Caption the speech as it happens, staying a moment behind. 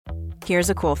Here's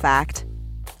a cool fact.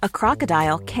 A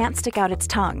crocodile can't stick out its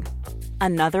tongue.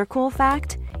 Another cool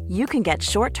fact, you can get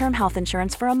short-term health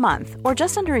insurance for a month or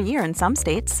just under a year in some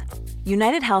states.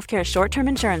 United Healthcare short-term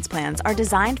insurance plans are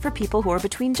designed for people who are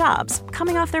between jobs,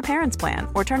 coming off their parents' plan,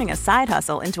 or turning a side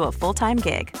hustle into a full-time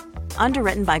gig.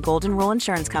 Underwritten by Golden Rule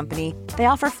Insurance Company, they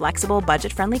offer flexible,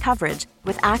 budget-friendly coverage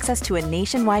with access to a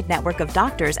nationwide network of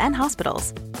doctors and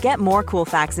hospitals. Get more cool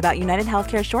facts about United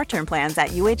Healthcare short-term plans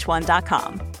at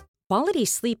uh1.com. Quality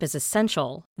sleep is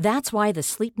essential. That's why the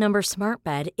Sleep Number Smart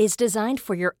Bed is designed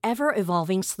for your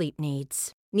ever-evolving sleep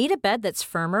needs. Need a bed that's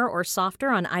firmer or softer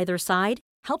on either side?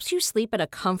 Helps you sleep at a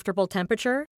comfortable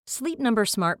temperature? Sleep Number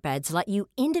Smart Beds let you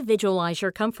individualize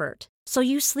your comfort, so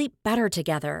you sleep better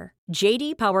together.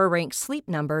 J.D. Power ranks Sleep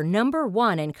Number number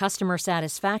 1 in customer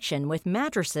satisfaction with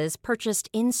mattresses purchased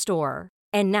in-store.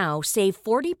 And now save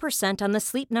 40% on the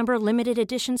Sleep Number Limited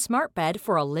Edition Smart Bed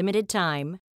for a limited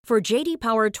time. For J.D.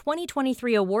 Power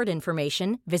 2023 award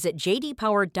information, visit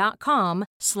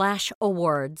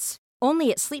jdpower.com/awards.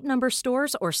 Only at Sleep Number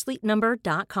stores or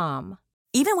sleepnumber.com.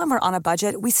 Even when we're on a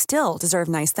budget, we still deserve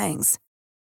nice things.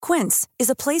 Quince is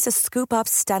a place to scoop up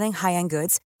stunning high-end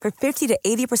goods for 50 to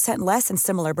 80% less than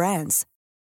similar brands.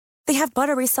 They have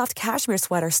buttery soft cashmere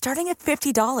sweaters starting at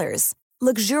 $50,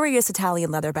 luxurious Italian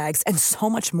leather bags, and so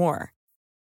much more.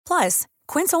 Plus,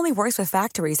 Quince only works with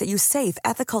factories that use safe,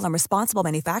 ethical, and responsible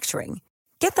manufacturing.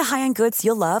 Get the high-end goods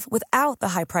you'll love without the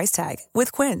high price tag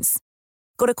with Quince.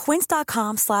 Go to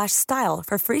quince.com/style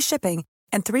for free shipping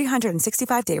and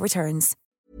 365-day returns.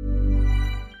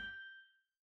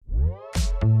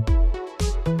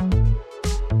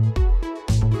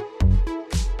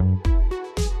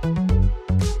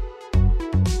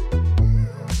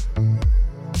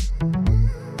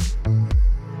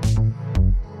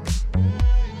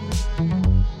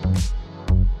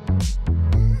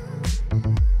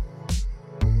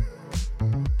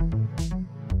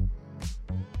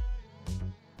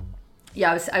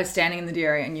 Yeah, I was standing in the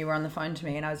dairy and you were on the phone to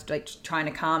me and I was like trying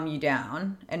to calm you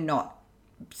down and not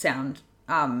sound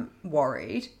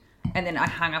worried. And then I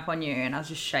hung up on you and I was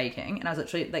just shaking and I was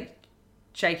literally like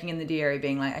shaking in the dairy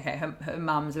being like, okay, her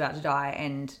mum's about to die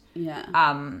and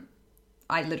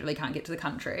I literally can't get to the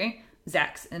country.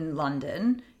 Zach's in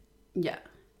London. Yeah.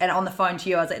 And on the phone to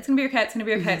you, I was like, it's going to be okay, it's going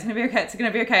to be okay, it's going to be okay, it's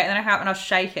going to be okay. And then I hung up and I was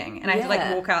shaking and I had to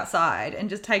like walk outside and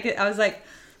just take it. I was like,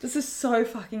 this is so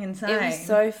fucking insane. It was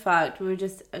so fucked. We were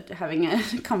just having a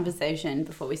conversation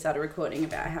before we started recording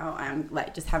about how I'm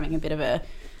like just having a bit of a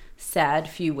sad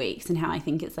few weeks and how I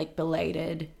think it's like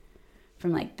belated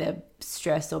from like the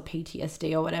stress or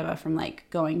PTSD or whatever from like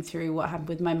going through what happened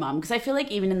with my mum. Because I feel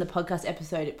like even in the podcast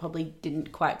episode, it probably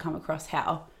didn't quite come across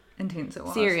how intense it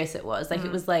was. Serious it was. Like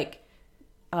it was like,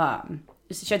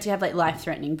 she had to have like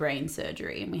life-threatening brain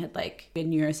surgery and we had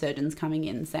neurosurgeons coming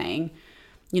in saying,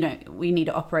 you know, we need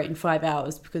to operate in 5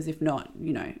 hours because if not,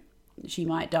 you know, she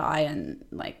might die and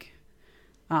like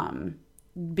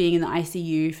being in the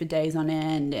ICU for days on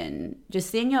end and just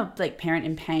seeing your like parent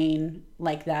in pain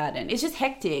like that. And it's just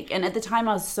hectic. And at the time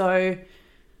I was so...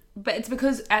 But it's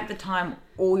because at the time,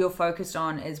 all you're focused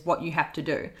on is what you have to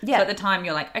do. Yeah. So at the time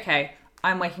you're like, okay,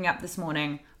 I'm waking up this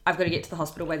morning. I've got to get to the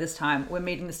hospital by this time. We're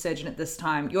meeting the surgeon at this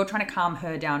time. You're trying to calm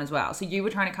her down as well. So you were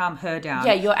trying to calm her down.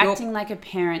 Yeah, you're acting like a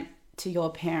parent to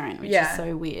your parent, which is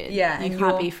so weird. Yeah. You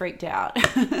can't be freaked out.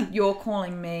 You're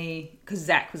calling me, because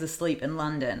Zach was asleep in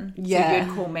London. Yeah. So you'd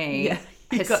call me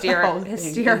hysterical.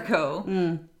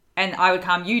 And I would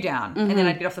calm you down. And then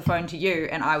I'd get off the phone to you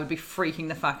and I would be freaking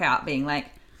the fuck out being like,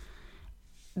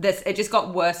 it just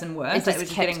got worse and worse. It was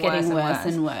just getting worse and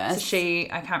worse. So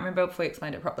I can't remember if we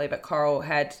explained it properly, but Coral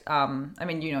had, I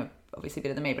mean, you know, obviously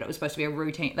better than me, but it was supposed to be a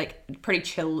routine, like pretty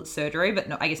chill surgery, but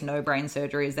no, I guess no brain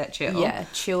surgery is that chill. Yeah,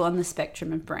 chill on the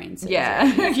spectrum of brain surgery.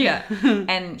 Yeah, yeah.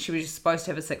 And she was just supposed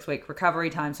to have a 6-week recovery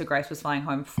time, so Grace was flying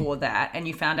home for that, and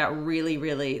you found out really,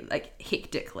 really, like,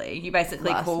 hectically. You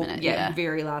basically called,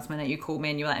 very last minute, you called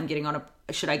me and you were like,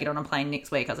 should I get on a plane next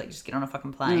week? I was like, just get on a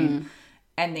fucking plane.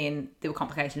 And then there were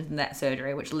complications in that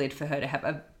surgery, which led for her to have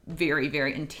a very,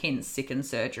 very intense second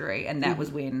surgery, and that was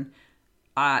when...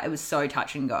 it was so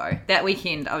touch and go. That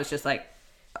weekend, I was just like,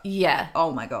 yeah.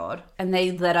 Oh my God. And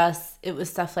they let us, it was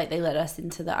stuff like they let us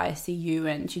into the ICU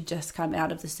and she'd just come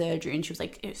out of the surgery and she was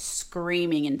like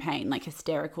screaming in pain, like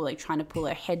hysterical, like trying to pull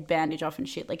her head bandage off and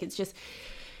shit. Like it's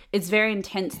a very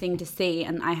intense thing to see.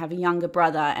 And I have a younger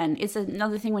brother and it's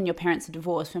another thing when your parents are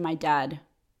divorced. For my dad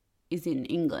is in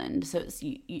England. So it's,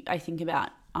 I think about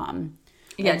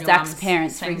Zach's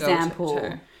parents, for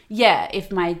example. Yeah, if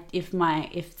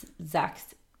Zach's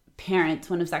parents,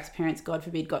 one of Zach's parents, God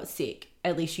forbid, got sick,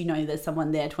 at least you know there's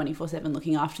someone there 24/7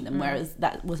 looking after them, whereas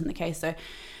that wasn't the case. So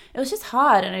it was just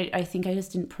hard, and I think I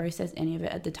just didn't process any of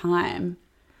it at the time.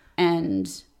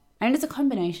 And it's a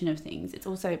combination of things. It's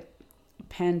also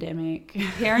pandemic.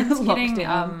 Parents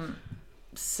getting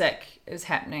sick is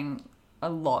happening a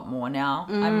lot more now,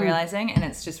 I'm realizing, and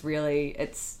it's just really,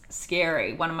 it's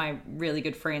scary. One of my really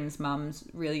good friends' mum's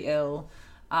really ill.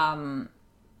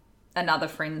 Another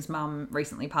friend's mum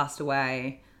recently passed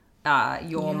away.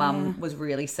 Your mum was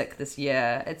really sick this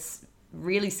year. It's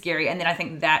really scary. And then I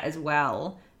think that as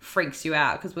well freaks you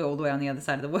out because we're all the way on the other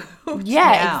side of the world.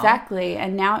 Yeah, now. Exactly.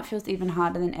 And now it feels even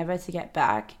harder than ever to get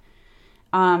back.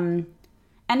 And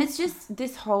it's just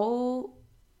this whole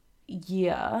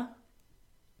year.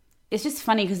 It's just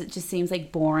funny because it just seems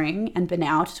like boring and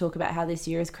banal to talk about how this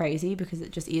year is crazy, because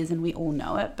it just is, and we all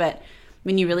know it. But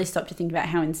when you really stop to think about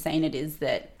how insane it is,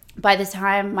 that by the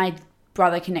time my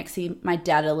brother can next see my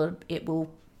dad, it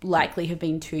will likely have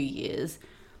been 2 years.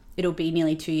 It'll be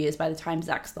nearly 2 years by the time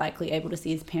Zach's likely able to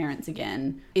see his parents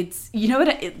again. It's, you know what,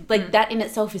 that in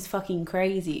itself is fucking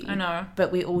crazy. I know.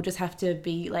 But we all just have to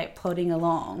be like plodding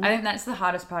along. I think that's the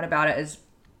hardest part about it is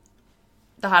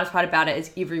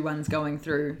everyone's going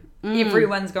through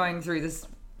this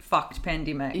fucked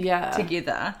pandemic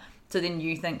together. So then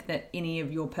you think that any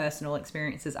of your personal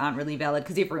experiences aren't really valid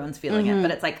because everyone's feeling it.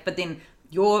 But it's like, but then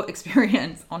your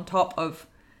experience on top of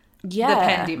the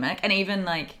pandemic, and even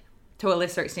like to a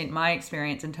lesser extent my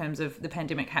experience in terms of the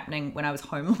pandemic happening when I was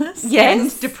homeless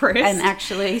and depressed. And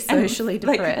actually socially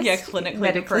depressed. Like,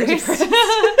 clinically depressed.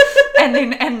 and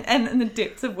then and in the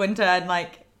depths of winter, and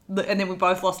then we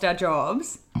both lost our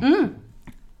jobs.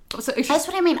 So that's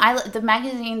what I mean. The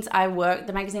magazine I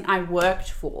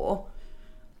worked for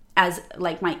as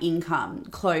like my income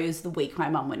closed the week my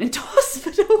mum went into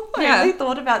hospital. I really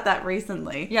thought about that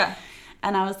recently. Yeah.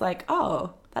 And I was like,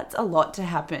 oh, that's a lot to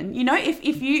happen. You know,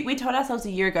 we told ourselves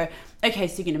a year ago, okay,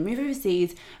 so you're going to move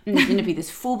overseas and there's going to be this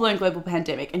full-blown global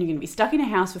pandemic and you're going to be stuck in a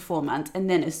house for 4 months. And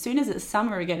then as soon as it's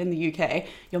summer again in the UK,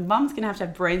 your mum's going to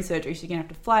have brain surgery. She's going to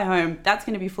have to fly home. That's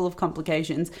going to be full of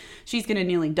complications. She's going to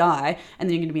nearly die. And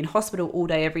then you're going to be in hospital all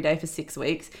day, every day for 6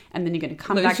 weeks. And then you're going to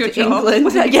come back to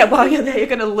England. Yeah, while you're there, you're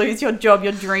going to lose your job,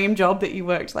 your dream job that you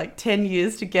worked like 10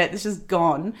 years to get. It's just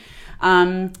gone.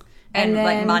 And then,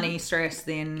 like money, stress,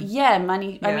 then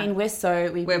money. Yeah. I mean, we've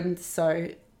been so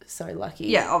lucky.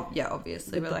 Yeah,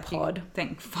 obviously we're lucky. Pod.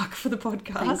 Thank fuck for the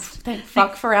podcast. Thank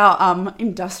fuck for our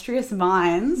industrious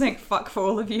minds. Thank fuck for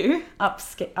all of you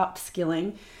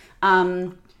upskilling.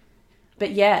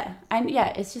 But yeah, and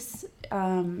yeah, it's just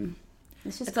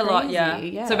it's crazy. A lot.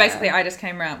 Yeah. So basically, I just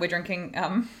came around. We're drinking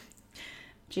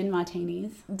gin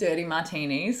martinis, dirty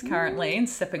martinis currently, and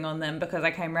sipping on them because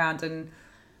I came round and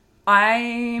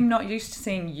I'm not used to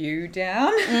seeing you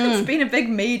down. It's been a big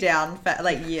me down for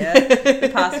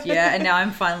the past year, and now I'm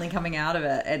finally coming out of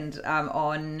it. And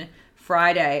on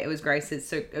Friday, it was Grace's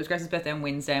birthday on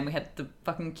Wednesday, and we had the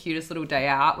fucking cutest little day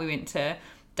out. We went to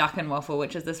Duck and Waffle,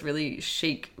 which is this really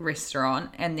chic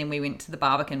restaurant, and then we went to the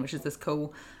Barbican, which is this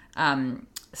cool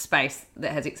space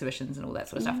that has exhibitions and all that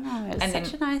sort of stuff. It was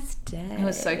such a nice day. It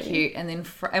was so cute. And then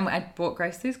and I bought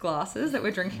Grace these glasses that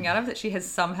we're drinking out of that she has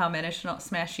somehow managed to not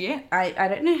smash yet. I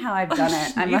don't know how I've done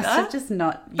it. I must have just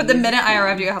not. But the minute I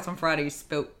arrived at your house on Friday, you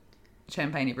spilt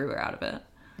champagne everywhere out of it.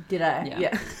 Did I?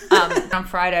 Yeah. On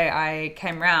Friday, I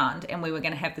came round and we were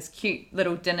going to have this cute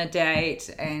little dinner date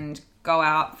and go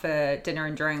out for dinner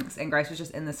and drinks. And Grace was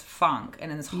just in this funk and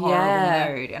in this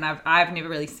horrible mood. And I've never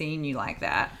really seen you like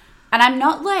that. And I'm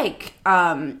not like,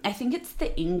 I think it's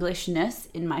the Englishness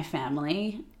in my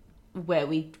family where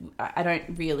I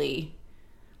don't really,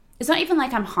 it's not even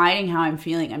like I'm hiding how I'm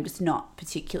feeling. I'm just not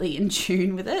particularly in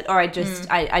tune with it. Or I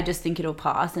just think it'll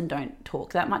pass and don't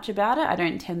talk that much about it. I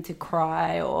don't tend to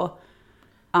cry or.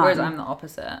 Whereas I'm the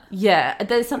opposite. Yeah.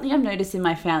 There's something I've noticed in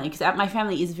my family, because my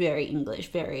family is very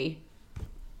English, very,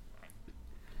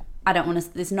 I don't want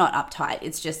to, it's not uptight.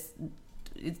 It's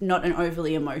not an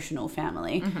overly emotional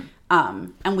family.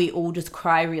 And we all just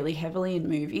cry really heavily in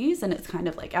movies, and it's kind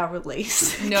of like our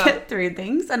release to get through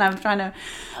things. And I'm trying to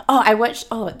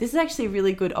this is actually a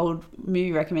really good old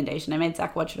movie recommendation. I made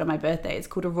Zach watch it on my birthday. It's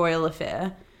called A Royal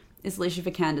Affair. It's Alicia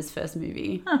Vikander's first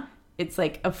movie. It's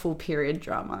like a full period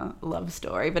drama love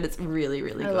story, but it's really,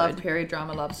 really good. I love period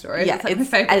drama love stories. Yeah,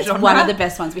 it's one of the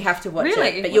best ones. We have to watch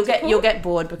it. But you'll get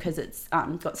bored because it's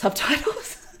got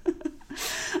subtitles.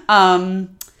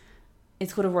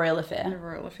 It's called A Royal Affair. A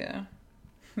Royal Affair.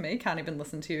 Me can't even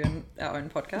listen to you in our own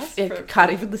podcast.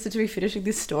 Can't even listen to me finishing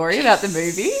this story about the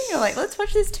movie. You're like, let's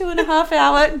watch this 2.5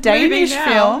 hour Danish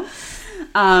film.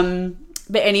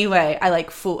 But anyway, I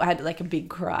had like a big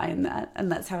cry in that, and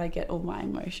that's how I get all my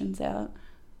emotions out.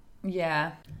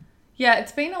 Yeah. Yeah,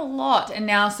 it's been a lot. And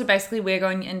now, so basically we're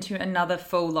going into another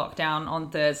full lockdown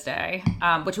on Thursday,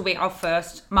 which will be my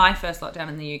first lockdown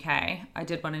in the UK. I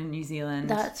did one in New Zealand.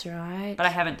 That's right. But I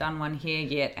haven't done one here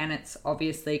yet. And it's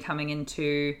obviously coming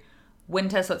into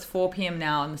winter, so it's 4 p.m.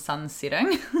 now and the sun's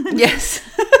setting. Yes.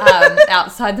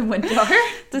 Outside the window.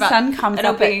 The sun comes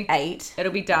up at 8.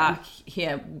 It'll be dark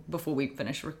here before we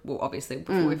finish, before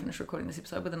we finish recording this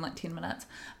episode, within like 10 minutes.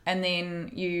 And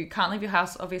then you can't leave your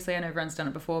house. Obviously, I know everyone's done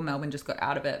it before. Melbourne just got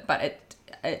out of it. But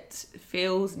it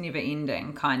feels never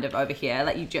ending kind of over here.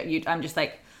 Like I'm just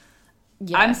like,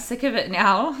 yeah. I'm sick of it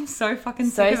now. I'm so fucking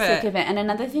sick of it. So sick of it. And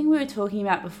another thing we were talking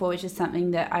about before, which is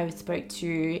something that I spoke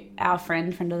to our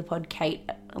friend of the pod, Kate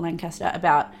Lancaster,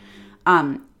 about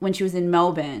when she was in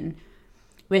Melbourne,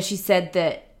 where she said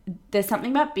that there's something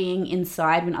about being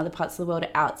inside when other parts of the world are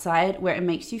outside, where it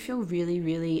makes you feel really,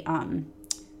 really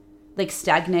like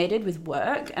stagnated with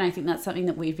work. And I think that's something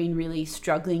that we've been really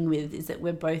struggling with, is that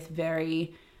we're both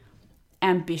very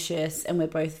ambitious and we're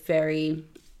both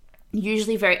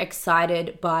usually very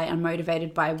excited by and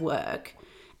motivated by work.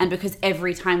 And because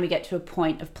every time we get to a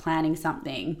point of planning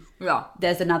something,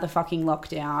 there's another fucking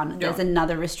lockdown, there's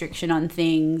another restriction on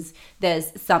things,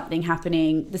 there's something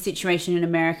happening. The situation in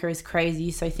America is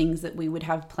crazy, so things that we would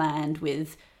have planned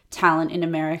with talent in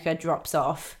America drops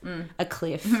off a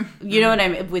cliff. You know what I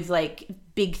mean? With like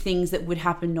big things that would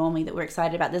happen normally that we're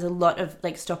excited about. There's a lot of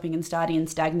like stopping and starting and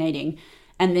stagnating.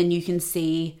 And then you can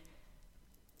see...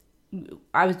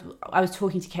 I was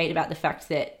talking to Kate about the fact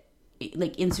that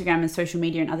like Instagram and social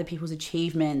media and other people's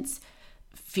achievements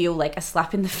feel like a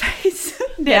slap in the face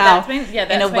now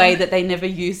in a way that they never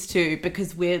used to,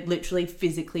 because we're literally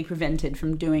physically prevented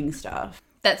from doing stuff.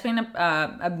 That's been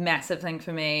a massive thing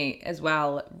for me as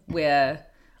well, where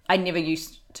I never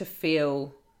used to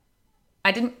feel...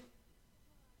 I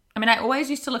always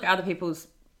used to look at other people's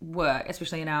work,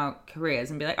 especially in our careers,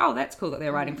 and be like, oh, that's cool that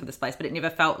they're writing for this place, but it never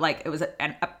felt like it was a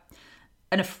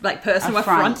personal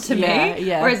affront to me.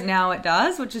 Yeah. Whereas now it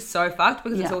does, which is so fucked,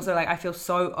 because it's also like I feel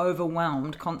so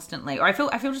overwhelmed constantly, or I feel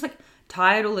just like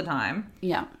tired all the time.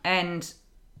 Yeah. And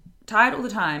tired all the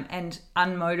time and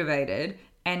unmotivated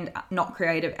and not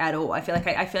creative at all. I feel like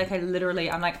I literally,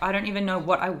 I'm like, I don't even know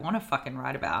what I want to fucking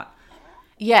write about.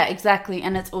 Yeah, exactly.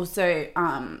 And it's also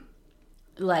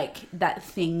like that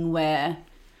thing where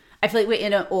I feel like we're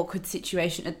in an awkward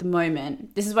situation at the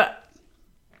moment. This is what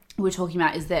we're talking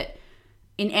about, is that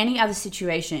in any other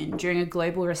situation during a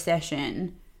global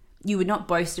recession, you would not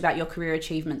boast about your career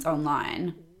achievements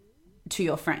online to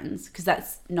your friends, because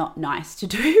that's not nice to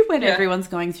do when everyone's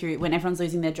going through, when everyone's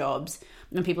losing their jobs,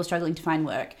 when people are struggling to find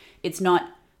work. It's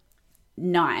not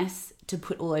nice to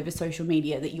put all over social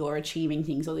media that you're achieving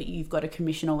things or that you've got a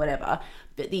commission or whatever.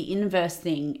 But the inverse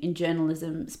thing in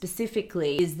journalism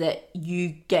specifically is that you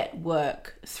get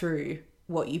work through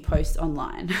what you post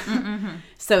online. Mm-hmm.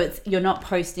 So you're not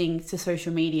posting to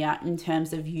social media in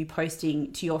terms of you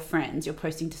posting to your friends. You're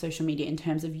posting to social media in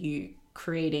terms of you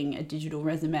creating a digital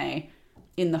resume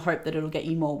in the hope that it'll get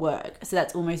you more work. So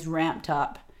that's almost ramped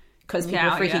up because people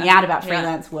are freaking out about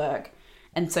freelance work.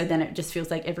 And so then it just feels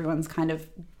like everyone's kind of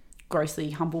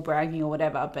grossly humble bragging or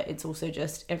whatever, but it's also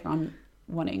just everyone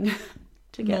wanting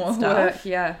to get more stuff. Work,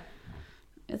 yeah.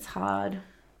 It's hard.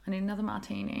 I need another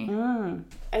martini. I'm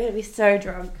gonna be so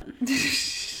drunk.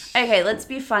 Okay, let's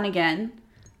be fun again.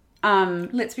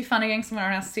 Let's be fun again. Someone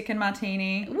on our second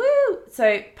martini. Woo!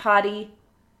 So party.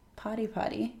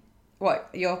 What?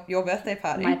 Your birthday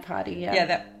party? My party. Yeah. Yeah.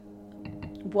 That.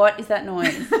 What is that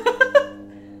noise?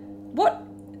 What?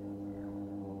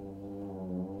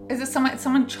 Is it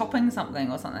someone chopping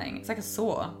something or something? It's like a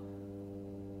saw.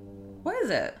 What is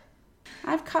it?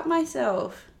 I've cut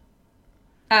myself.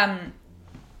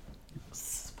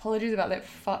 Apologies about that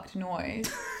fucked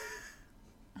noise.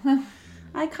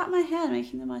 I cut my hand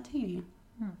making the martini.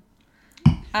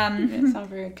 I'm not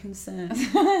very concerned.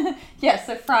 Yeah,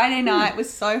 so Friday night was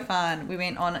so fun. We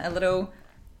went on a little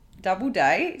double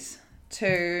date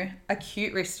to a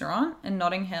cute restaurant in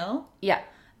Notting Hill. Yeah.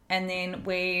 And then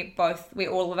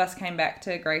all of us came back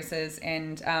to Grace's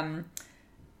and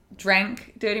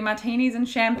drank dirty martinis and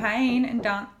champagne and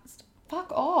danced.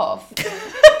 Fuck off.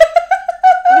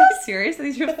 Are you serious?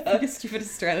 These are your stupid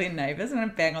Australian neighbours. I'm going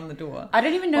to bang on the door. I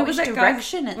don't even know which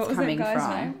direction it's coming from. What was that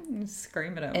guy's name?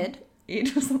 Scream at him.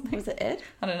 Ed or something. Was it Ed?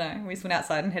 I don't know. We just went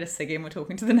outside and had a ciggy and we're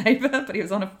talking to the neighbour, but he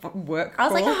was on a work call. I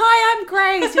was like, hi, I'm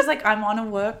Grace. He was like, I'm on a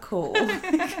work call. No,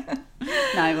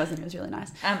 he wasn't. He was really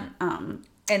nice. And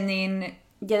then...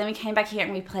 Yeah, then we came back here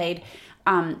and we played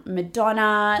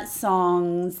Madonna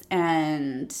songs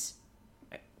and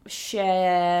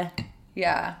Cher,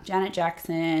 Yeah. Janet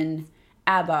Jackson,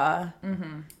 ABBA,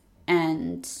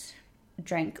 and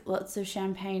drank lots of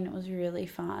champagne. It was really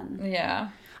fun. Yeah.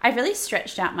 I really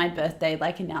stretched out my birthday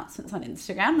announcements on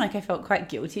Instagram. I felt quite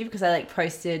guilty because I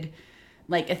posted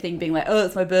a thing being oh,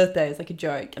 it's my birthday. It's a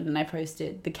joke. And then I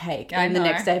posted the cake. And the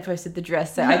next day I posted the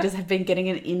dress. So I just have been getting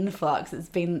an influx. It's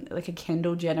been a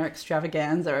Kendall Jenner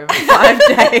extravaganza over 5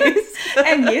 days.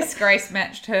 And yes, Grace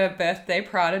matched her birthday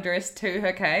Prada dress to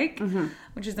her cake,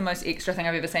 which is the most extra thing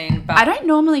I've ever seen. But I don't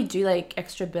normally do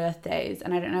extra birthdays.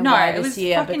 And I don't know why this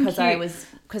year because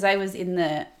cute. I was in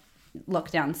the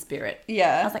lockdown spirit.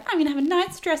 Yeah. I was I'm going to have a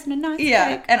nice dress and a nice cake.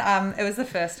 Yeah. And it was the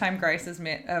first time Grace has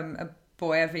met a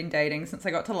boy I've been dating since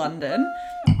I got to London.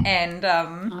 And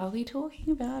are we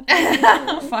talking about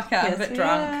it? Fuck, I'm a bit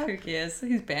drunk. Who cares?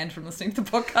 He's banned from listening to the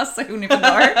podcast, so he'll never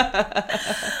know.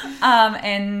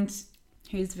 And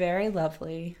who's very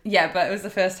lovely. Yeah, but it was the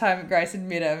first time Grace had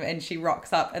met him, and she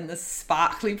rocks up in this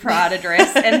sparkly Prada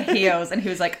dress and heels, and he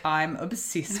was like, I'm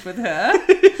obsessed with her.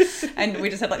 And we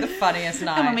just had the funniest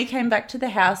night. And when we came back to the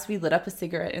house, we lit up a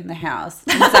cigarette in the house.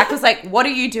 And Zach was like, what are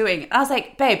you doing? And I was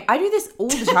like, babe, I do this all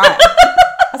the time. I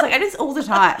was like, I do this all the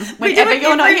time. Whenever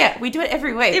you're not here, we do it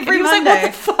every week. Every Monday. What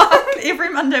the fuck? Every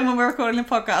Monday when we're recording the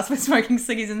podcast, we're smoking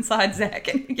ciggies inside Zach.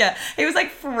 And yeah, he was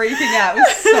freaking out. It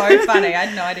was so funny. I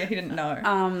had no idea he didn't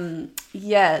know.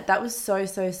 Yeah, that was so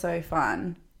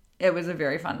fun. It was a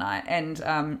very fun night. And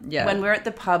yeah. When we were at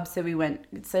the pub, so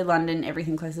London,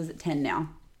 everything closes at 10 now.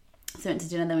 So we went to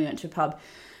dinner, then we went to a pub.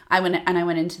 I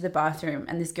went into the bathroom,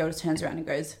 and this girl just turns around and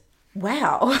goes,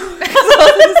 wow. I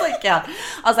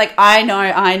was like, I know.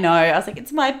 I was like,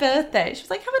 it's my birthday. She was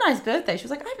like, have a nice birthday. She was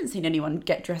like, I haven't seen anyone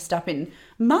get dressed up in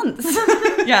months.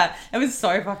 Yeah, it was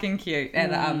so fucking cute.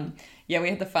 And yeah, we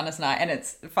had the funnest night. And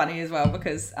it's funny as well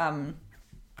because the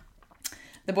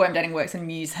boy I'm dating works in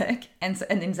music. And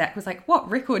then Zach was like,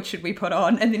 what record should we put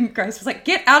on? And then Grace was like,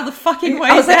 get out of the fucking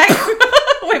way, Zach.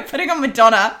 We're putting on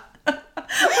Madonna.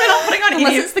 We're not putting on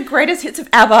unless it's the greatest hits of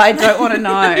ABBA. I don't want to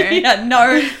know. Yeah,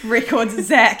 no records,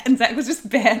 Zach. And Zach was just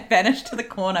banished to the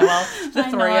corner while the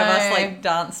three of us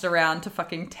danced around to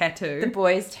fucking Tattoo. The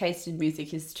boys' taste in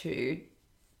music is too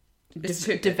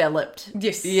developed.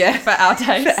 Yes, yeah, for our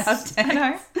taste. I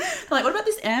know. What about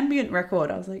this ambient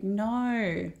record? I was like,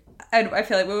 no. And I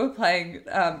feel we were playing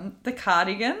the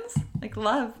Cardigans,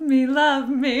 Love Me, Love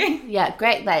Me. Yeah,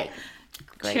 great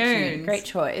Great tunes. Great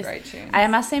choice. Great tunes. I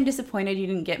must say I'm disappointed you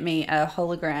didn't get me a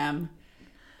hologram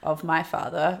of my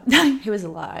father, who is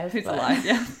alive. Who's alive,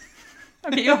 yeah. I'll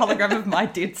get you a hologram of my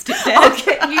dead stepdad. I'll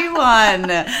get you one.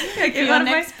 For your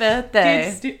next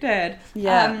birthday. Dead stepdad.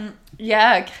 Yeah.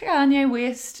 Yeah, Kanye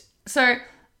West. So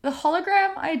the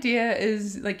hologram idea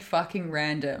is fucking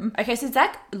random. Okay, so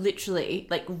Zach literally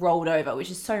rolled over, which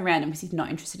is so random because he's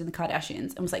not interested in the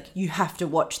Kardashians, and was like, you have to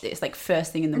watch this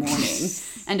first thing in the morning,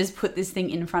 and just put this thing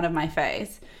in front of my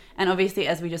face. And obviously,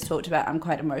 as we just talked about, I'm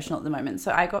quite emotional at the moment,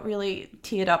 so I got really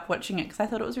teared up watching it because I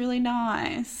thought it was really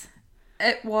nice.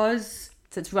 It was.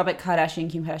 So it's Robert Kardashian,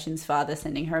 Kim Kardashian's father,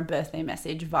 sending her a birthday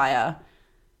message via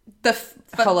the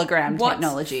hologram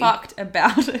technology. What's fucked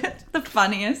about it, the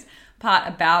funniest part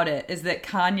about it, is that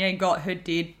Kanye got her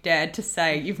dead dad to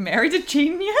say, you've married a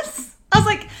genius? I was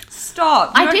like,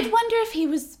 stop. I did wonder if he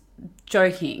was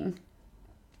joking.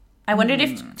 I wondered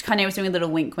if Kanye was doing a little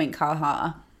wink wink ha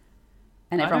ha,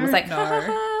 and everyone was like, ha ha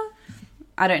ha.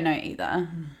 I don't know either.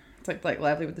 It's like Blake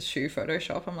Lively with the shoe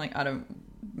Photoshop. I'm like, I don't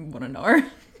want to know.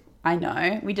 I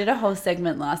know. We did a whole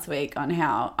segment last week on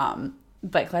how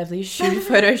Blake Lively's shoe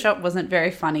Photoshop wasn't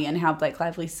very funny, and how Blake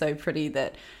Lively's so pretty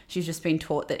that she's just been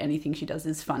taught that anything she does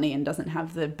is funny and doesn't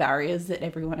have the barriers that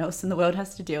everyone else in the world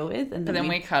has to deal with. And then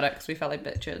we cut it because we felt like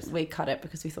bitches. We cut it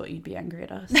because we thought you'd be angry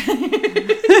at us.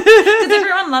 Because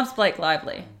everyone loves Blake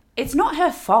Lively. It's not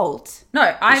her fault.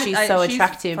 No, she's so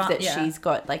attractive that she's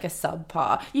got a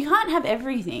subpar. You can't have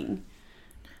everything.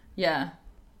 Yeah.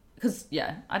 Because,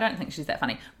 I don't think she's that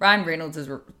funny. Ryan Reynolds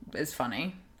is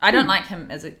funny. I don't like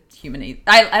him as a human either.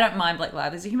 I don't mind Blake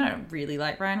Lively as a human. I don't really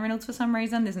like Ryan Reynolds for some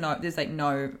reason. There's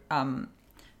no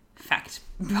fact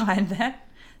behind that.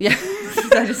 Yeah.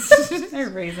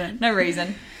 No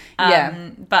reason.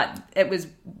 But it was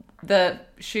the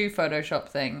shoe Photoshop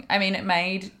thing. I mean, it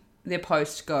made their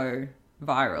post go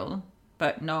viral,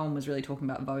 but no one was really talking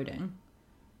about voting.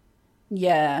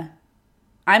 Yeah.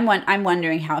 I'm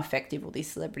wondering how effective all these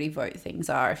celebrity vote things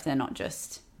are if they're not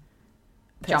just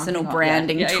personal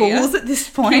branding tools at this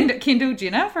point. Kendall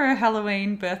Jenner for a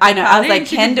Halloween birthday I know. party. I was like,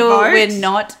 Kendall, we're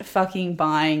not fucking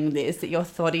buying this. That your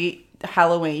thoughty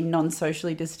Halloween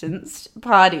non-socially distanced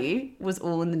party was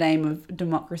all in the name of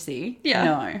democracy. Yeah.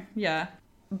 No. Yeah.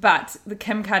 But the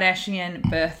Kim Kardashian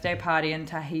birthday party in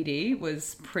Tahiti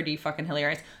was pretty fucking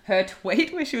hilarious. Her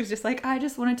tweet where she was just like, I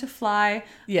just wanted to fly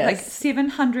like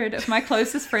 700 of my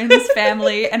closest friends,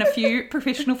 family, and a few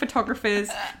professional photographers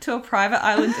to a private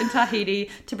island in Tahiti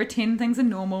to pretend things are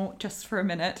normal just for a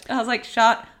minute. And I was like,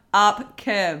 shut up,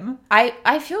 Kim.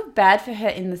 I feel bad for her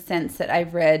in the sense that I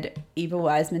read Eva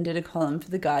Wiseman did a column for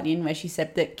The Guardian where she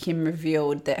said that Kim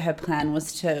revealed that her plan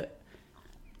was to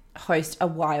host a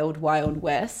Wild Wild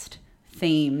West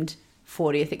themed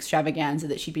 40th extravaganza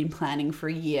that she'd been planning for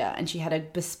a year, and she had a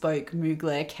bespoke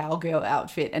Mugler cowgirl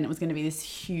outfit, and it was going to be this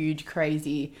huge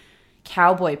crazy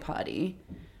cowboy party,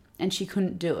 and she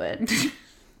couldn't do it.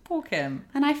 Poor Kim.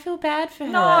 And I feel bad for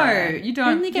her. No, you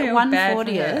don't. Only get feel one bad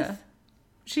 40th.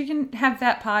 She can have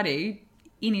that party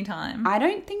anytime. I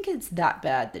don't think it's that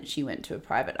bad that she went to a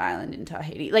private island in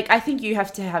Tahiti. Like, I think you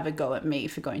have to have a go at me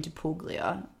for going to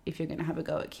Puglia if you're going to have a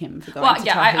go at Kim for going to Tahiti.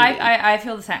 I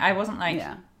feel the same. I wasn't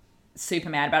super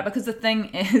mad about it because the thing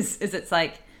is it's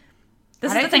like,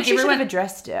 this is the thing. She should have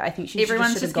addressed it. I think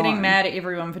everyone's just getting mad at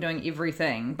everyone for doing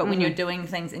everything. But when you're doing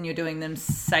things and you're doing them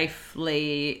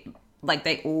safely, like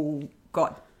they all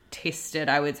got tested,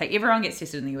 I would say. Everyone gets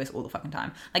tested in the US all the fucking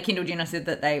time. Like Kendall Jenner said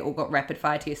that they all got rapid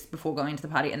fire tests before going to the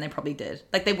party, and they probably did.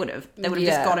 Like they would have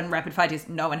just gotten rapid fire tests.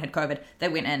 No one had COVID. They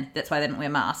went in. That's why they didn't wear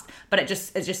masks. But it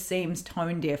just seems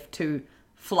tone deaf to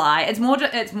fly. It's more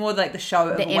like the show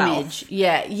of the wealth.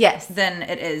 Yes. Than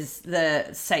it is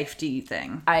the safety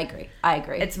thing. I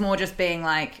agree. It's more just being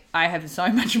like, I have so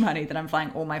much money that I'm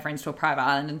flying all my friends to a private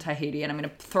island in Tahiti, and I'm going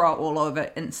to throw it all over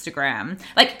Instagram.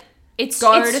 Like, It's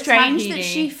strange Tahiti. That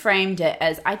she framed it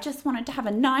as, I just wanted to have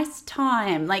a nice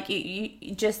time. Like,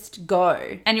 you just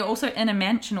go. And you're also in a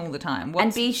mansion all the time.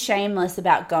 And be shameless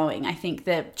about going. I think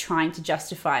that trying to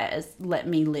justify it as, let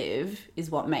me live, is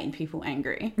what made people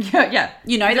angry. Yeah.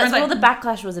 You know, that's what all the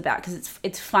backlash was about, because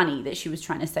it's funny that she was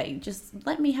trying to say, just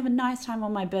let me have a nice time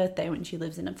on my birthday when she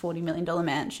lives in a $40 million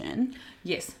mansion.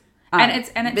 Yes. But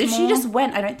if she just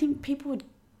went, I don't think people would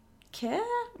care.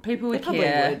 People would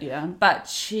care. Would, yeah. But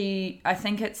I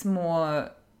think it's more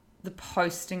the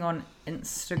posting on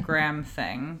Instagram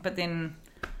thing. But then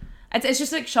it's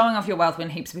just like showing off your wealth when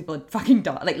heaps of people are fucking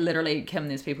dying. Like literally, Kim,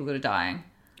 there's people that are dying.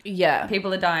 Yeah.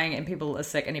 People are dying and people are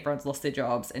sick and everyone's lost their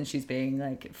jobs, and she's being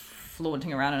like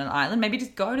flaunting around on an island. Maybe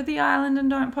just go to the island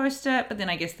and don't post it. But then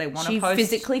I guess they want to post. She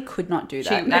physically could not do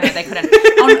that. No, they couldn't.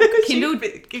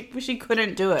 She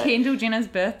couldn't do it. Kendall Jenner's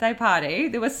birthday party,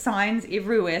 there were signs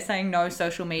everywhere saying no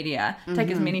social media. Take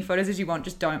as many photos as you want,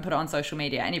 just don't put it on social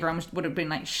media. And everyone would have been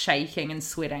like shaking and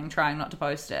sweating, trying not to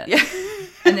post it. Yeah.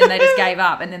 And then they just gave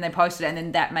up, and then they posted it, and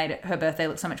then that made her birthday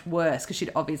look so much worse because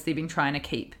she'd obviously been trying to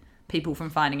keep people from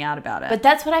finding out about it. But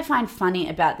that's what I find funny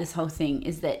about this whole thing,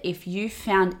 is that if you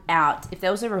found out, if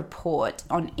there was a report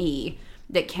on E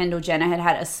that Kendall Jenner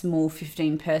had a small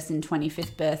 15-person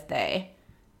 25th birthday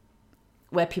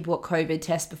where people got COVID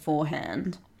tests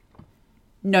beforehand,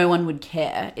 no one would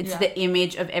care. It's the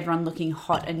image of everyone looking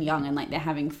hot and young and like they're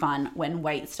having fun when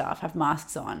wait staff have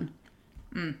masks on.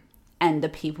 And the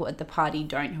people at the party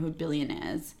don't, who are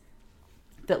billionaires.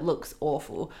 That looks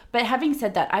awful. But having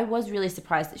said that, I was really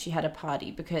surprised that she had a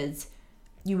party, because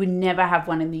you would never have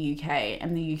one in the UK,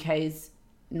 and the UK is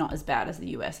not as bad as the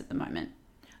US at the moment.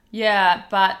 Yeah,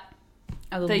 but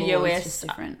the US is just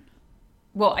different.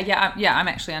 Well, I'm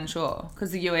actually unsure,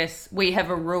 because the US, we have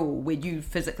a rule where you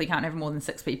physically can't have more than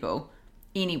 6 people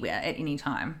anywhere at any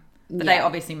time. But they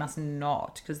obviously must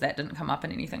not, because that didn't come up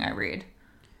in anything I read.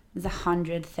 There's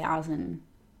 100,000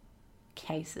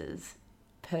 cases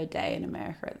per day in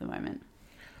America at the moment.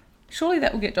 Surely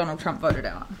that will get Donald Trump voted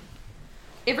out.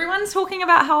 Everyone's talking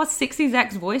about how sexy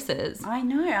Zach's voice is. I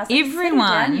know. I was like,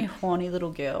 everyone, down, you horny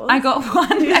little girls. I got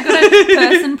a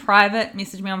person private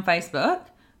message me on Facebook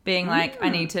being like, I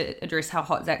need to address how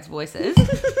hot Zach's voice is.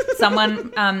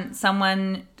 Someone,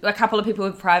 a couple of people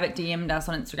have private DM'd us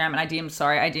on Instagram, and I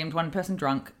DM'd one person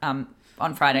drunk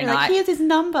on Friday night. Like, here's his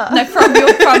number. No,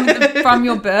 from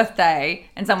your birthday,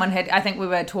 and someone had. I think we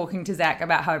were talking to Zach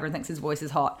about how everyone thinks his voice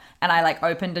is hot, and I like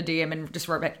opened a DM and just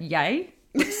wrote back, "Yay."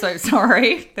 So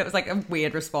sorry. That was like a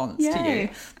weird response to you,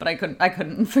 but I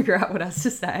couldn't figure out what else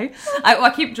to say.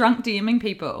 I keep drunk DMing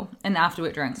people and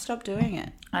afterward drinks. Stop doing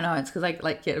it. I know, it's because I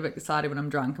like get a bit excited when I'm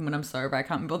drunk, and when I'm sober I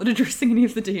can't be bothered addressing any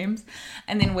of the DMs.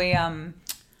 And then we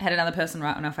had another person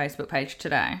write on our Facebook page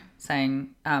today saying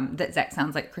that Zach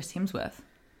sounds like Chris Hemsworth.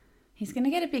 He's going to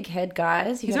get a big head,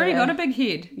 guys. He's already got a big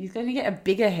head. He's going to get a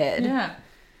bigger head. Yeah.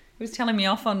 He was telling me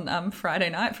off on Friday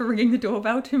night for ringing the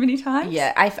doorbell too many times.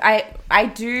 Yeah, I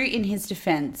do, in his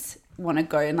defense, want to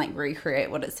go and like recreate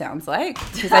what it sounds like,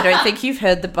 because I don't think you've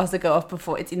heard the buzzer go off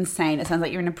before. It's insane. It sounds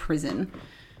like you're in a prison.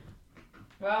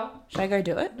 Well, should I go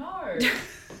do it? No.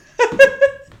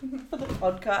 For the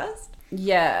podcast?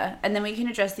 Yeah, and then we can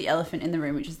address the elephant in the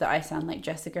room, which is that I sound like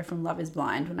Jessica from Love is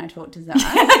Blind when I talk to Zach.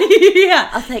 Yeah.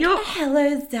 I was like,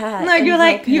 hello, Zach. No, you're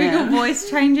like, your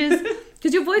voice changes.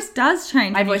 Because your voice does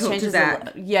change when you talk to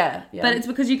Zach. Yeah. But it's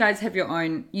because you guys have your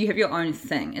own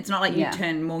thing. It's not like you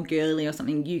turn more girly or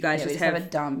something. You guys just have a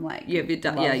dumb, like, you have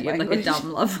like a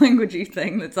dumb love languagey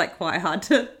thing that's like quite hard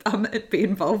to be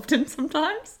involved in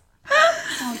sometimes.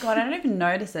 Oh God, I don't even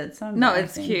notice it. So no,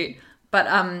 it's cute. But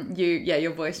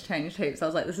your voice changed heaps. I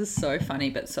was like, this is so funny,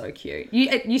 but so cute.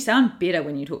 You sound better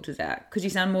when you talk to Zach because you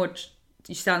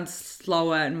sound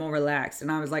slower and more relaxed.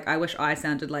 And I was like, I wish I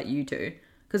sounded like you two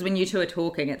because when you two are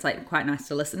talking, it's like quite nice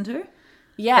to listen to.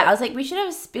 Yeah, but I was like, we should have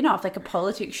a spin-off, like a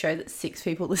politics show that 6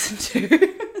 people listen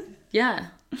to. Yeah,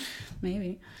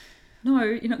 maybe. No,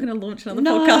 you're not going to launch another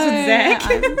podcast with Zach.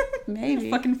 Maybe.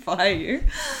 I'll fucking fire you.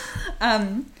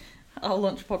 I'll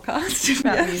launch a podcast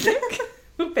about music.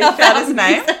 Beef out his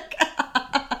name.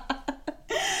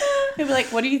 He'll be like,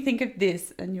 what do you think of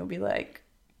this? And you'll be like,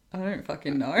 I don't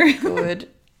fucking know. Good.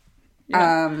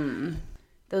 Yeah.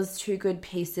 There was 2 good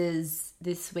pieces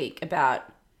this week about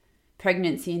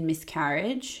pregnancy and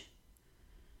miscarriage.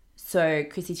 So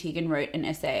Chrissy Teigen wrote an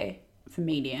essay for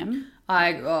Medium.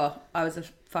 I was a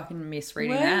fucking mess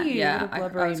reading that. Yeah, I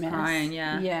was crying.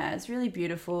 Yeah, it's really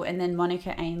beautiful. And then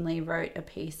Monica Ainley wrote a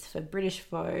piece for British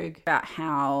Vogue about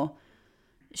how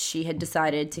she had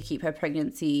decided to keep her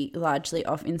pregnancy largely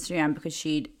off Instagram because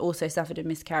she'd also suffered a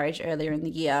miscarriage earlier in the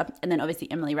year. And then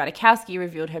obviously Emily Ratajkowski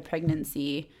revealed her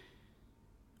pregnancy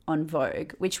on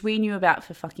Vogue, which we knew about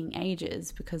for fucking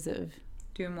ages because of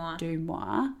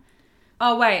Dumois.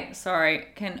 Oh, wait, sorry.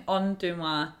 On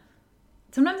Dumois.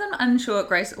 Sometimes I'm unsure.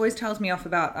 Grace always tells me off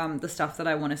about the stuff that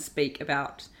I want to speak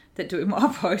about that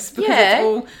Dumois posts because it's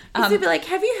all... She'll be like,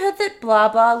 have you heard that blah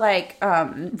blah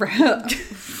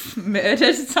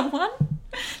murdered someone?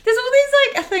 There's all these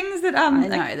like things that I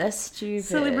know, they're stupid.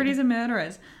 Celebrities are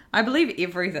murderers. I believe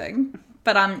everything.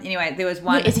 But anyway, there was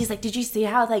one... Wait, he's like, did you see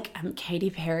how like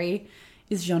Katy Perry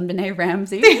is Jean-Benet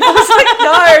Ramsey? I was like,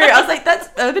 no. I was like, that's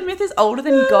urban myth is older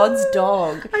than God's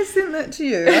dog. I sent that to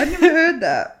you. I never heard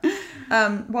that.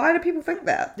 Why do people think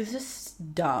that? This is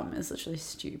dumb. It's literally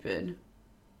stupid.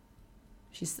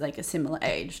 She's like a similar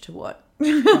age to what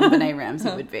Jean-Benet Ramsey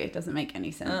would be. It doesn't make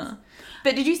any sense.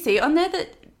 But did you see on there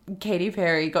that Katy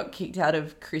Perry got kicked out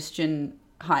of Christian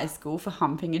high school for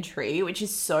humping a tree, which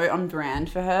is so on brand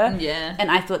for her? Yeah. And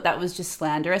I thought that was just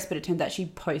slanderous, but it turns out she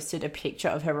posted a picture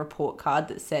of her report card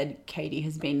that said Katy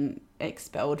has been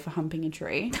expelled for humping a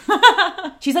tree.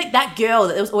 She's like that girl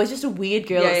that there was always just a weird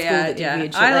girl at school that did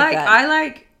weird shit like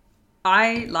that.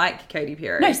 I like Katy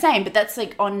Perry. No, same, but that's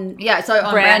like on so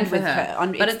on brand with for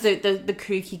her. But it's the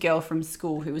kooky girl from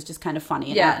school who was just kind of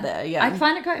funny and out there. Yeah, I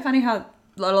find it quite funny how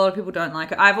a lot of people don't like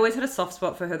her. I've always had a soft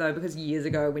spot for her though because years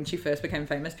ago when she first became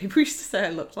famous, people used to say I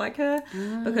looked like her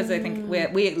because they think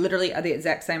we literally are the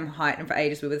exact same height and for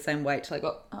ages we were the same weight till I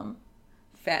got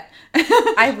fat.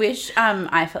 I wish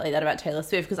I felt like that about Taylor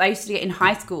Swift because I used to get in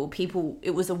high school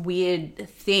it was a weird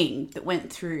thing that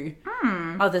went through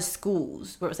other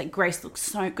schools where it was like Grace looks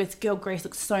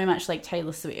so much like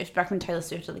Taylor Swift back when Taylor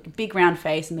Swift had like a big round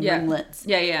face and the ringlets.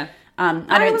 I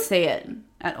don't see it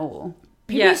at all.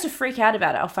 People used to freak out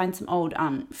about it. I'll find some old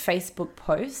Facebook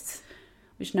posts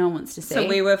which no one wants to see. So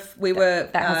we were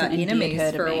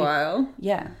enemies for a while.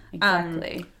 Yeah,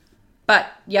 exactly. But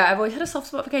yeah, I've always had a soft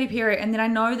spot for Katy Perry, and then I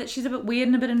know that she's a bit weird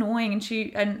and a bit annoying,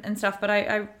 and stuff. But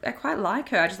I quite like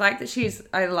her. I just like that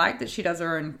she does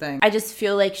her own thing. I just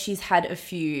feel like she's had a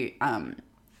few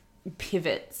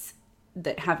pivots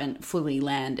that haven't fully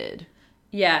landed.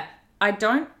 Yeah, I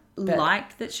don't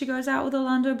like that she goes out with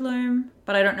Orlando Bloom,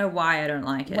 but I don't know why I don't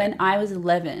like it. When I was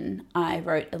 11, I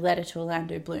wrote a letter to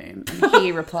Orlando Bloom, and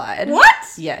he replied. What?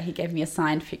 Yeah, he gave me a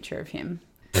signed picture of him.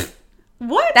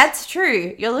 What? That's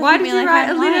true. You're looking at me like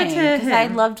I'm lying because I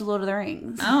loved Lord of the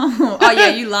Rings. Oh yeah,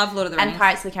 you love Lord of the Rings and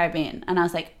Pirates of the Caribbean. And I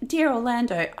was like, "Dear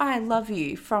Orlando, I love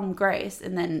you from Grace."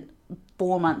 And then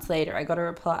 4 months later, I got a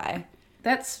reply.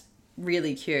 That's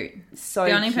really cute. So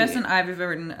the only cute. person I've ever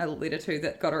written a letter to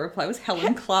that got a reply was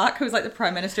Helen Clark, who was like the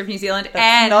Prime Minister of New Zealand. That's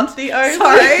and not the only.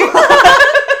 Sorry.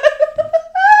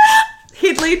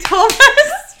 Hedley Thomas.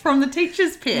 From the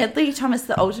teacher's pit. Hedley Thomas,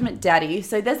 the ultimate daddy.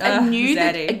 So there's a new...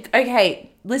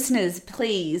 okay, listeners,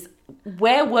 please.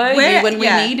 Where were you when we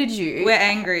needed you? We're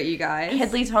angry at you guys.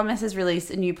 Hedley Thomas has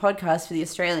released a new podcast for The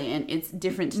Australian. It's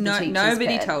different to the teacher's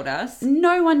nobody pit. told us.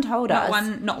 No one told us.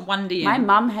 Not one DM. My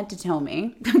mum had to tell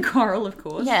me. Coral, of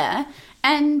course. Yeah.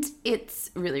 And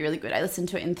it's really, really good. I listened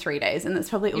to it in 3 days, and that's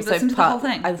probably also listened to the whole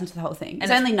thing? I listened to the whole thing.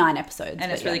 It's only 9 episodes.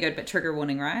 And it's really good, but trigger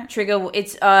warning, right?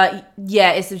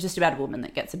 It's just about a woman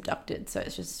that gets abducted, so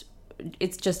it's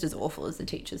just as awful as The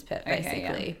Teacher's Pet, basically.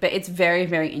 Okay, yeah. But it's very,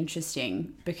 very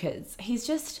interesting because I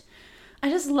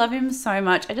just love him so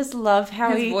much. I just love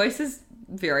how his voice is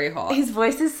very hot. His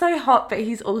voice is so hot, but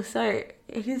he's also,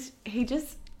 sometimes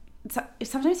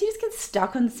he just gets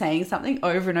stuck on saying something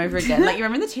over and over again. Like, you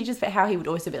remember The Teacher's Pet, how he would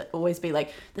always be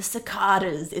like, the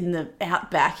cicadas in the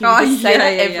outback. He would just say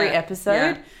that every episode.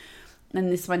 Yeah.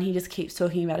 And this one, he just keeps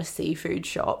talking about a seafood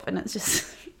shop, and it's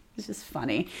just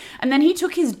funny. And then he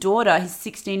took his daughter, his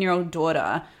 16-year-old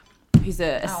daughter, who's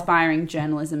an aspiring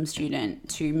journalism student,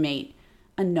 to meet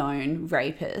a known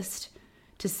rapist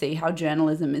to see how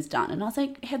journalism is done. And I was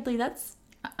like, Headley, that's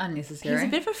unnecessary. He's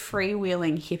a bit of a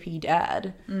freewheeling hippie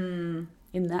dad in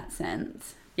that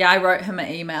sense. Yeah, I wrote him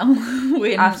an email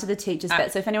after The Teacher's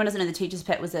Pet. So if anyone doesn't know, The Teacher's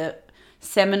Pet was a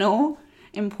seminal,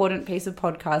 important piece of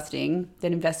podcasting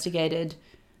that investigated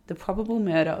the probable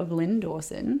murder of Lynette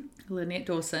Dawson. And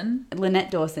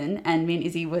me and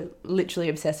Izzy were literally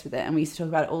obsessed with it, and we used to talk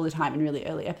about it all the time in really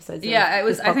early episodes. Yeah, it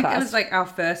was. I think it was like our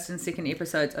first and second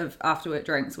episodes of After Work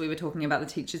Drinks. We were talking about The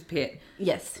Teacher's Pet.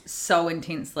 Yes, so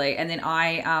intensely, and then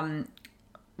I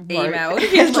emailed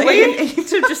Headley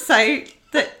to just say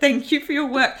that thank you for your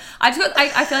work. I feel like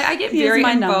I get very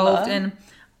involved in.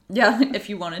 Yeah, if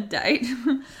you want a date,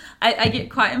 I get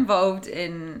quite involved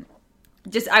in.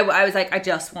 I was like, I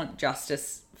just want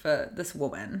justice for this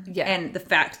woman. Yeah. And the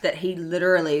fact that he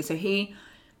literally, so he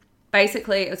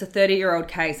basically, it was a 30-year-old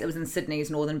case. It was in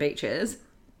Sydney's Northern Beaches.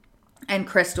 And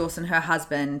Chris Dawson, her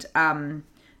husband,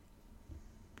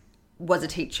 was a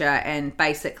teacher, and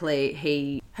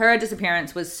basically her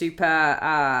disappearance was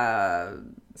super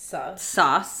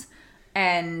sus.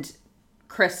 And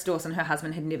Chris Dawson, her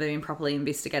husband, had never been properly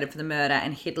investigated for the murder,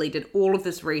 and Headley did all of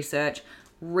this research,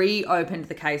 reopened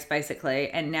the case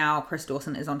basically, and now Chris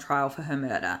Dawson is on trial for her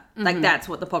murder. Mm-hmm. Like, that's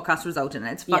what the podcast resulted in.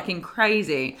 It's fucking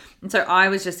crazy. And so I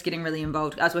was just getting really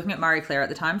involved. I was working at Marie Claire at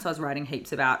the time, so I was writing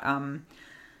heaps about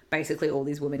basically all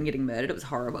these women getting murdered. It was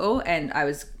horrible, and I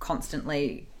was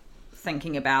constantly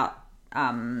thinking about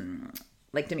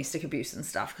like domestic abuse and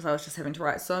stuff, because I was just having to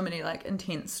write so many like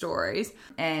intense stories.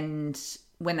 And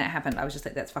when that happened, I was just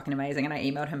like, that's fucking amazing. And I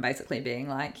emailed him basically being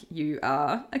like, you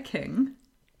are a king.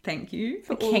 Thank you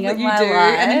for all that you do.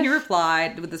 And then he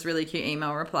replied with this really cute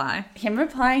email reply. Him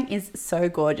replying is so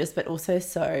gorgeous, but also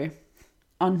so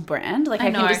on brand. Like,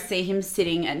 I can just see him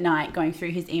sitting at night going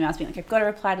through his emails being like, I've got to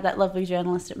reply to that lovely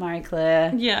journalist at Marie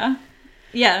Claire. Yeah.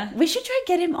 Yeah. We should try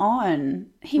to get him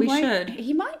on. We should.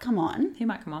 He might come on. He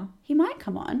might come on.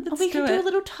 We could do a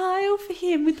little tile for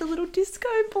him with the little disco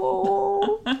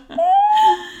ball.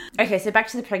 Okay, so back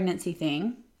to the pregnancy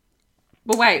thing.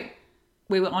 But wait.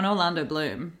 We were on Orlando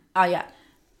Bloom. Oh, yeah.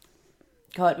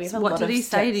 God, we have a lot of What did he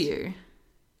say to you?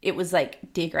 It was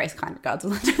like, Dear Grace, kind regards,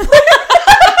 Orlando Bloom.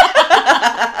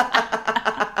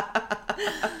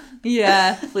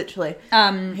 Yeah. Literally.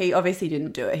 He obviously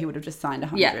didn't do it. He would have just signed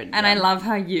 100. Yeah, and I love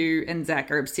how you and Zach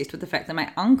are obsessed with the fact that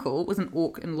my uncle was an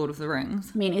orc in Lord of the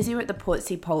Rings. Me and Izzy were at the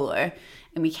Portsea Polo,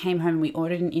 and we came home and we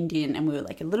ordered an Indian, and we were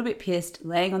like a little bit pissed,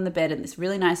 laying on the bed in this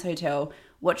really nice hotel,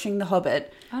 watching The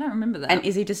Hobbit. I don't remember that. And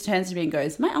Izzy just turns to me and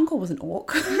goes, my uncle was an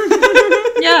orc.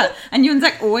 Yeah, and you and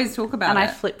Zach always talk about it. And I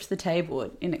flipped the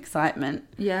table in excitement.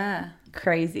 Yeah.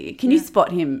 Crazy. Can you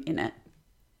spot him in it?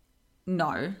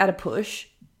 No. At a push?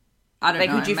 I don't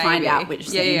know. Would you find out which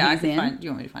scene he's in? Do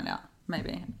you want me to find out?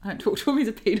 Maybe. I don't talk to him, he's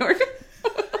a pedo.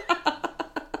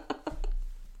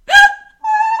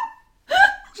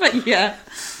 But yeah.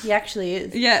 He actually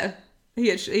is. Yeah.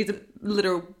 He's a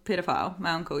literal pedophile,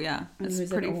 my uncle, yeah.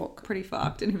 It's pretty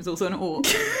fucked. And he was also an orc.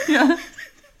 Yeah.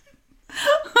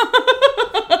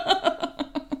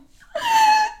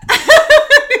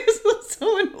 He was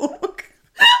also an orc.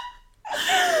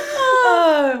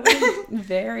 Oh,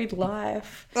 varied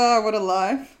life. Oh, what a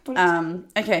life.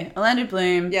 Okay, Orlando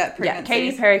Bloom. Yeah, pregnancies.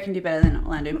 Katy Perry can do better than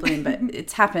Orlando Bloom, but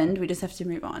it's happened. We just have to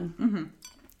move on. Mm-hmm.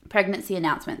 Pregnancy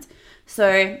announcements.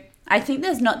 So I think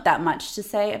there's not that much to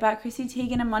say about Chrissy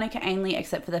Teigen and Monica Ainley,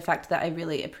 except for the fact that I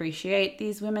really appreciate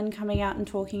these women coming out and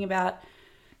talking about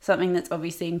something that's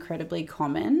obviously incredibly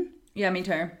common. Yeah, me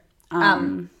too.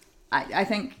 I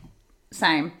think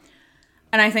same.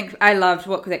 And I think I loved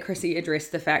that Chrissy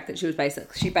addressed the fact that she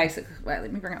basically, wait,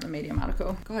 let me bring up the Medium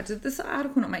article. God, did this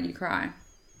article not make you cry?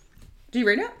 Did you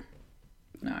read it?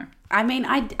 No. I mean,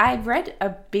 I read a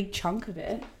big chunk of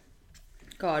it.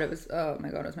 God, it was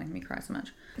making me cry so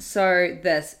much. So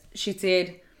she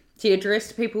said, she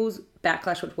addressed people's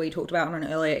backlash, which we talked about on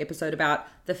an earlier episode about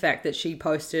the fact that she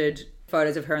posted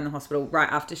photos of her in the hospital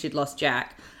right after she'd lost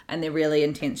Jack, and they're really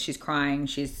intense. She's crying.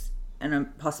 She's in a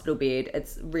hospital bed.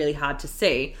 It's really hard to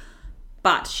see.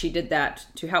 But she did that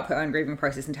to help her own grieving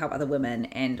process and to help other women,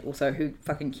 and also who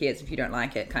fucking cares if you don't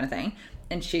like it kind of thing.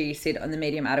 And she said on the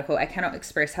Medium article, I cannot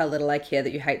express how little I care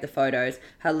that you hate the photos,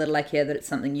 how little I care that it's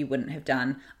something you wouldn't have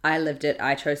done. I lived it,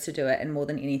 I chose to do it, and more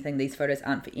than anything, these photos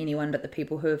aren't for anyone but the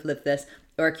people who have lived this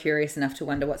or are curious enough to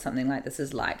wonder what something like this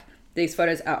is like. These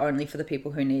photos are only for the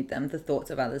people who need them. The thoughts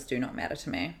of others do not matter to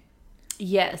me.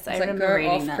 Yes, I remember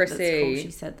reading that. That's cool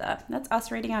she said that. That's us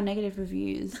reading our negative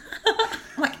reviews.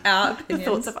 Like our opinions.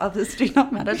 The thoughts of others do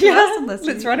not matter to us unless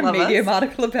let's write a Medium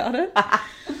article about it.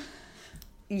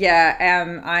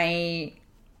 Yeah, I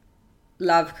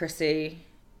love Chrissy,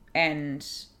 and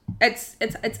it's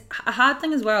a hard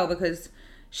thing as well because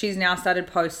she's now started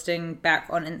posting back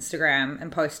on Instagram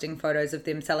and posting photos of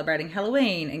them celebrating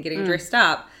Halloween and getting dressed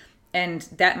up, and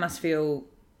that must feel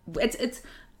it's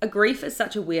a grief is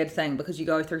such a weird thing because you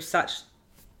go through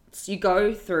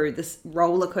this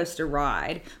roller coaster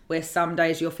ride where some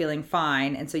days you're feeling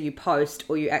fine and so you post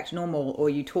or you act normal or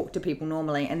you talk to people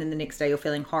normally, and then the next day you're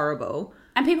feeling horrible.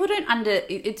 And people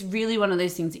it's really one of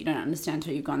those things that you don't understand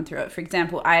until you've gone through it. For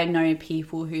example, I know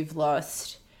people who've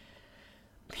lost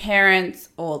parents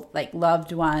or like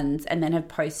loved ones and then have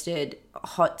posted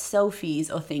hot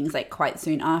selfies or things like quite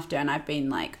soon after, and I've been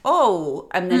like, oh,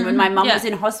 and then when my mum was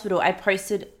in hospital, I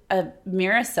posted a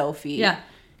mirror selfie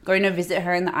going to visit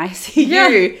her in the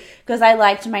ICU because I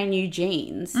liked my new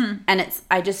jeans, and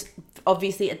I just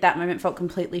obviously at that moment felt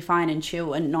completely fine and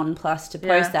chill and nonplussed to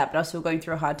post that, but I was still going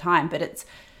through a hard time. But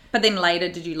then later,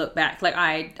 did you look back? Like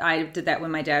I did that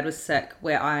when my dad was sick,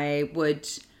 where I would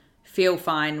feel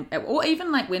fine, or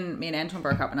even like when me and Anton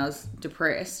broke up and I was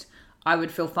depressed, I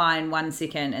would feel fine 1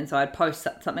 second, and so I'd post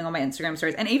something on my Instagram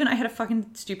stories. And even I had a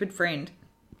fucking stupid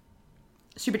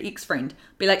ex-friend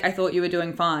be like, I thought you were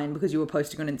doing fine because you were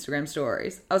posting on Instagram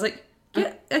stories. I was like,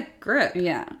 get a grip.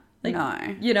 Yeah. Like,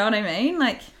 no. You know what I mean?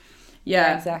 Like,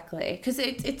 yeah, exactly. Because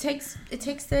it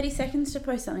takes 30 seconds to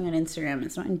post something on Instagram.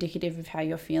 It's not indicative of how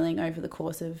you're feeling over the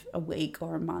course of a week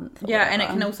or a month. Or and it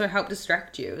can also help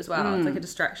distract you as well. It's like a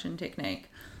distraction technique.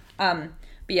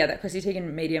 But yeah, that Chrissy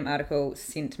Teigen Medium article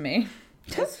sent me.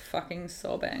 Just fucking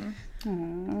sobbing.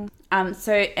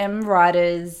 So M.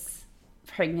 Ryder's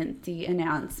pregnancy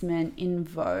announcement in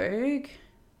Vogue.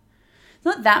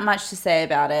 There's not that much to say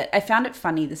about it. I found it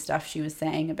funny, the stuff she was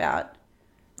saying about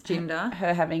gender,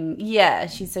 her having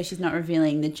she's not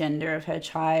revealing the gender of her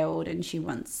child, and she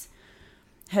wants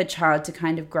her child to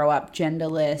kind of grow up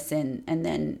genderless and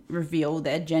then reveal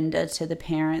their gender to the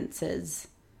parents as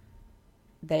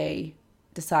they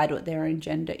decide what their own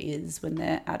gender is when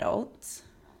they're adults.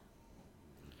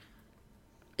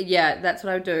 Yeah, that's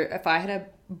what I would do. If I had a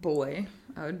boy,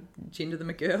 I would gender them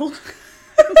a girl.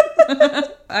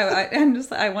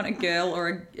 I want a girl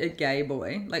or a gay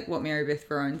boy, like what Mary Beth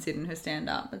Barone said in her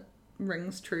stand-up. It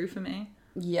rings true for me.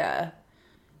 Yeah.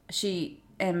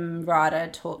 M. Ryder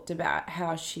talked about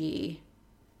how she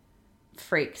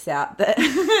freaks out that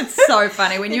it's so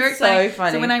funny when you're explaining. So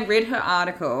funny. So when I read her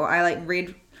article, I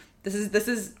read this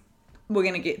is we're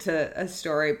going to get to a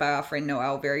story by our friend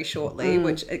Noelle very shortly,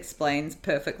 which explains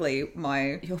perfectly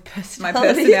my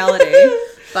personality.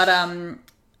 But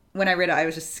when I read it, I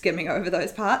was just skimming over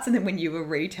those parts, and then when you were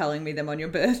retelling me them on your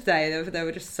birthday, they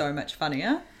were just so much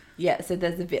funnier. Yeah, so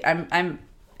there's a bit. I'm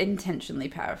intentionally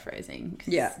paraphrasing.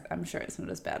 'Cause I'm sure it's not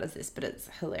as bad as this, but it's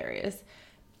hilarious.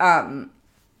 And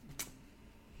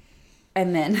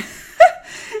then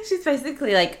she's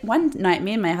basically like, one night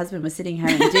me and my husband were sitting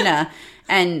having dinner,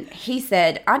 and he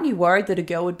said, "Aren't you worried that a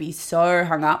girl would be so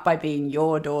hung up by being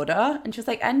your daughter?" And she was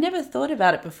like, "I never thought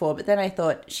about it before, but then I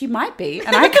thought she might be,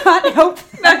 and I can't help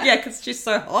that." Yeah, because she's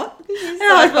so hot.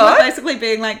 Her husband was basically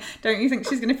being like, "Don't you think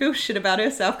she's going to feel shit about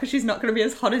herself because she's not going to be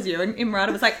as hot as you?" And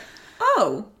Imrata was like,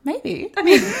 "Oh, maybe. I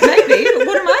mean, maybe. But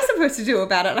what am I supposed to do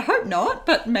about it? I hope not,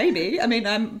 but maybe. I mean,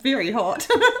 I'm very hot."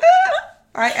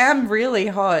 I am really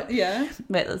hot. Yeah.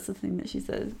 Wait, that's the thing that she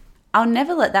says. "I'll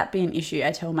never let that be an issue,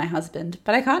 I tell my husband,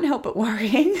 but I can't help but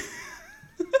worrying."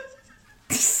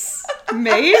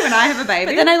 Me, when I have a baby?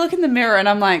 But then I look in the mirror and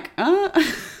I'm like, I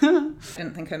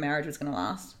didn't think her marriage was going to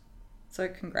last. So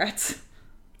congrats.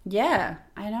 Yeah,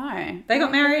 I know. They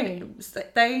got married.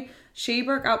 She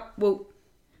broke up. Well,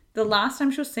 the last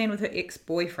time she was seen with her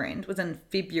ex-boyfriend was in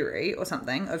February or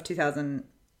something of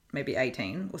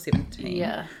 2018 or 17.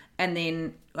 Yeah. And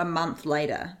then a month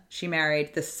later, she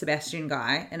married this Sebastian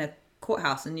guy in a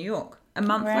courthouse in New York. A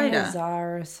month later. Wearing a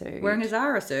Zara suit. Wearing a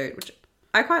Zara suit, which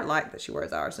I quite like that she wore a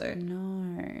Zara suit.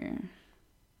 No.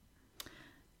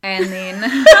 And then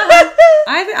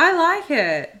I like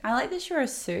it. I like that she wore a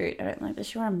suit. I don't like that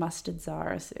she wore a mustard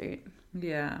Zara suit.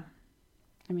 Yeah.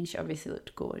 I mean, she obviously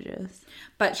looked gorgeous.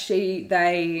 But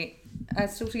they are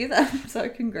still together. So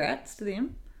congrats to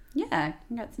them. Yeah,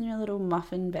 congrats on your little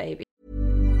muffin baby.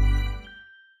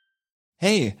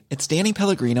 Hey, it's Danny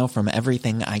Pellegrino from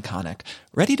Everything Iconic.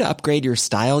 Ready to upgrade your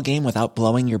style game without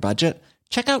blowing your budget?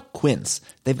 Check out Quince.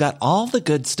 They've got all the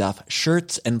good stuff,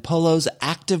 shirts and polos,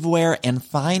 activewear, and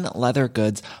fine leather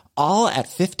goods, all at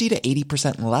 50 to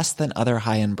 80% less than other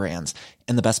high-end brands.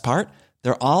 And the best part?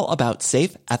 They're all about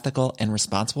safe, ethical, and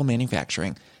responsible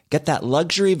manufacturing. Get that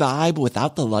luxury vibe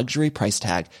without the luxury price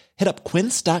tag. Hit up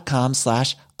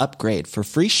quince.com/upgrade for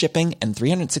free shipping and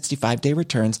 365-day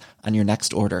returns on your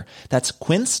next order. That's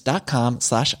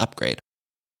quince.com/upgrade.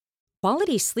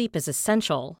 Quality sleep is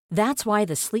essential. That's why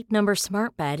the Sleep Number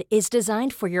Smart Bed is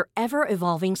designed for your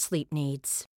ever-evolving sleep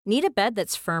needs. Need a bed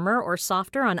that's firmer or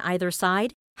softer on either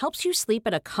side? Helps you sleep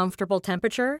at a comfortable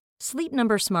temperature? Sleep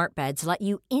Number Smart Beds let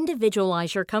you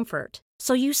individualize your comfort,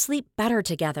 so you sleep better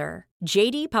together.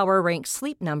 J.D. Power ranks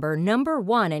Sleep Number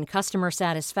 #1 in customer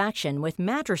satisfaction with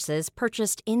mattresses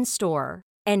purchased in-store.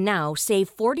 And now, save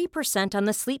 40% on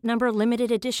the Sleep Number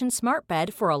Limited Edition Smart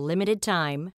Bed for a limited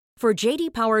time. For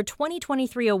J.D. Power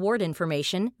 2023 award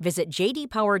information, visit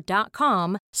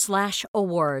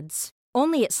jdpower.com/awards.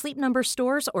 Only at Sleep Number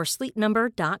stores or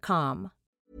sleepnumber.com.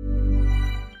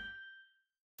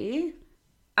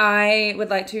 I would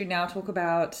like to now talk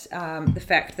about the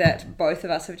fact that both of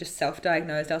us have just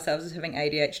self-diagnosed ourselves as having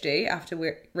ADHD after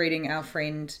we're reading our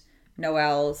friend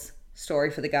Noelle's story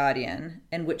for The Guardian,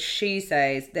 in which she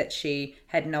says that she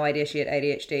had no idea she had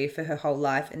ADHD for her whole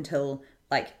life until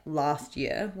last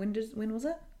year. When was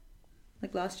it?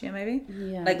 Last year maybe?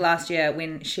 Yeah. Last year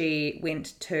when she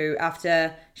went to,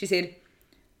 after she said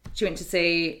she went to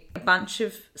see a bunch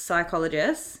of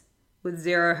psychologists with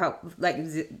zero help,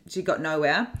 she got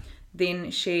nowhere.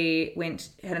 Then she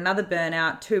had another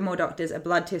burnout, 2 more doctors, a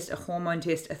blood test, a hormone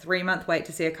test, a 3-month wait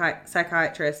to see a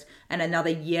psychiatrist, and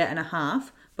another 1.5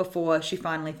 years before she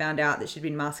finally found out that she'd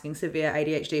been masking severe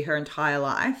ADHD her entire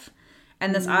life.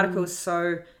 And this article is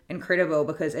so incredible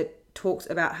because it talks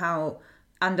about how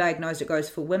undiagnosed it goes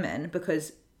for women,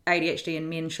 because ADHD in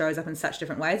men shows up in such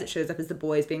different ways. It shows up as the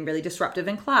boys being really disruptive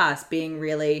in class, being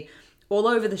really all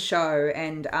over the show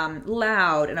and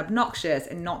loud and obnoxious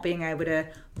and not being able to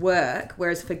work.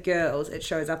 Whereas for girls, it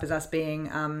shows up as us being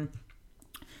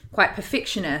quite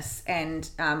perfectionists and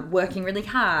working really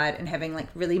hard and having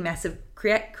really massive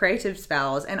creative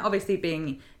spells and obviously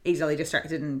being easily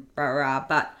distracted and rah-rah.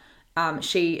 But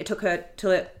it took her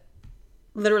till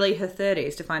literally her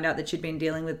 30s to find out that she'd been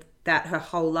dealing with that her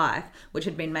whole life, which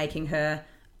had been making her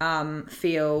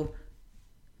feel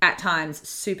at times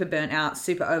super burnt out,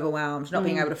 super overwhelmed, not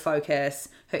being able to focus.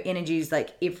 Her energy's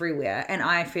everywhere. And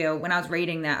I feel, when I was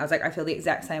reading that, I was I feel the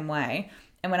exact same way.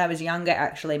 And when I was younger,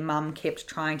 actually, Mum kept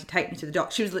trying to take me to the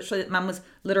doctor. Mum was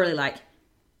literally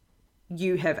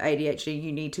you have ADHD,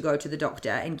 you need to go to the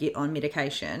doctor and get on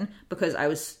medication, because I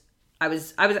was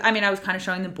kind of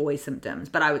showing the boy symptoms,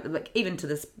 but I was even to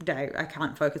this day, I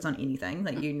can't focus on anything.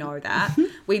 That.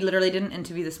 We literally did an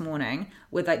interview this morning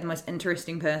with the most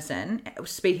interesting person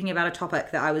speaking about a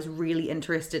topic that I was really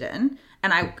interested in.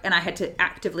 And I had to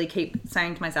actively keep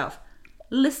saying to myself,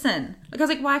 listen. I was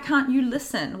why can't you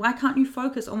listen? Why can't you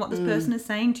focus on what this person is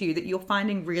saying to you that you're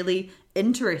finding really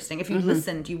interesting? If you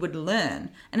listened, you would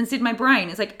learn. And instead my brain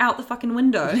is out the fucking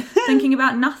window thinking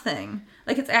about nothing.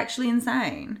 It's actually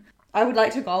insane. I would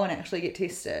like to go and actually get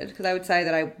tested, because I would say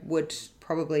that I would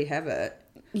probably have it.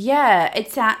 Yeah,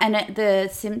 the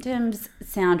symptoms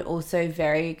sound also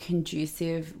very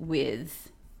conducive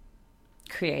with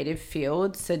creative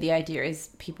fields. So the idea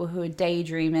is people who are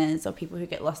daydreamers, or people who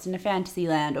get lost in a fantasy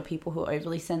land, or people who are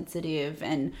overly sensitive.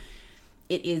 And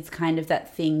it is kind of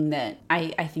that thing that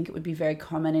I think it would be very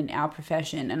common in our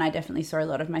profession. And I definitely saw a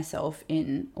lot of myself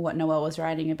in what Noelle was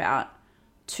writing about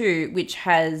too, which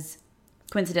has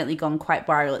coincidentally gone quite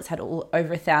viral. It's had over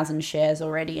 1,000 shares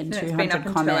already and 200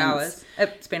 comments.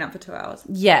 It's been up for 2 hours.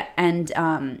 Yeah, and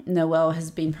Noelle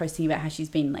has been posting about how she's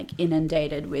been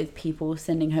inundated with people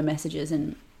sending her messages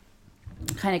and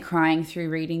kind of crying through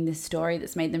reading this story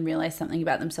that's made them realize something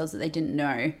about themselves that they didn't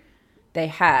know they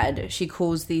had. She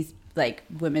calls these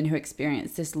women who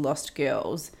experience this lost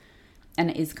girls, and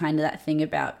it is kind of that thing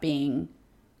about being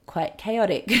quite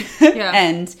chaotic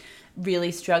and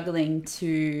really struggling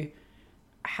to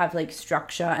have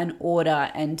structure and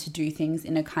order and to do things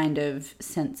in a kind of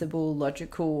sensible,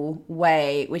 logical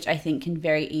way, which I think can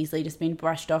very easily just be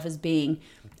brushed off as being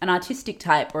an artistic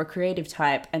type or a creative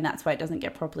type, and that's why it doesn't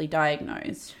get properly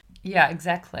diagnosed. Yeah,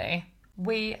 exactly.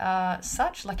 We are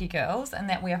such lucky girls and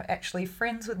that we are actually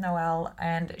friends with Noelle,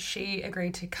 and she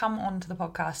agreed to come onto the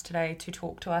podcast today to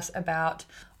talk to us about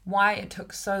why it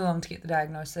took so long to get the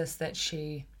diagnosis that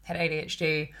she had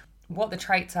ADHD, what the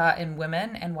traits are in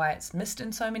women and why it's missed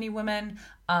in so many women,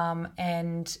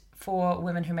 and for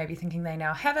women who may be thinking they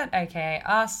now have it, aka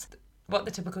us, what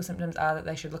the typical symptoms are that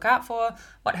they should look out for,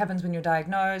 what happens when you're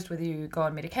diagnosed, whether you go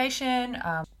on medication,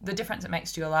 the difference it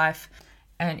makes to your life,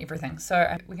 and everything.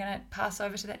 So we're going to pass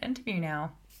over to that interview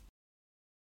now.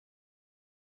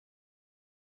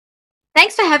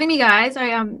 Thanks for having me, guys.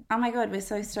 Oh my God, we're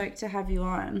so stoked to have you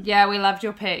on. Yeah, we loved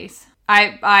your piece.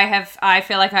 I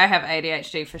feel like I have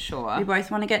ADHD for sure. We both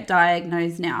want to get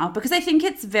diagnosed now because I think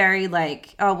it's very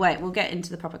like, oh wait, we'll get into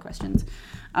the proper questions.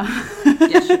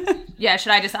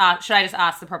 Should I just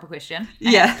ask the proper question?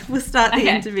 Yeah, we'll start the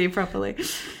interview properly.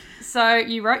 So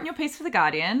you wrote in your piece for The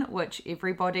Guardian, which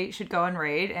everybody should go and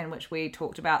read, and which we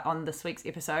talked about on this week's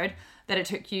episode, that it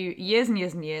took you years and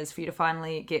years and years for you to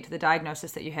finally get to the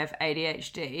diagnosis that you have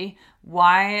ADHD.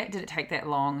 Why did it take that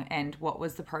long, and what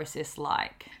was the process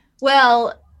like?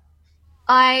 Well,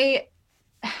 in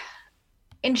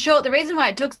short, the reason why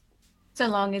it took so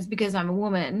long is because I'm a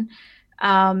woman.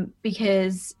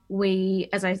 Because we,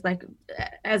 as I said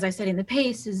in the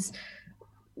piece, is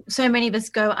so many of us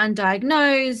go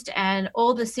undiagnosed, and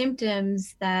all the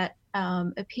symptoms that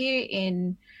appear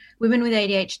in women with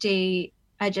ADHD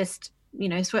are just,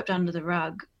 swept under the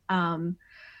rug.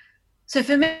 So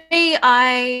for me,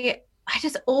 I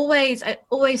always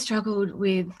struggled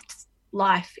with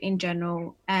life in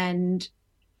general, and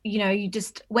you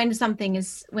just when the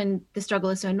struggle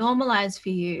is so normalized for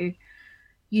you,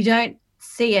 you don't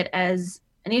see it as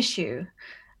an issue.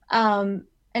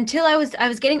 Until I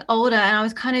was getting older, and I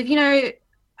was kind of, I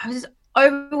was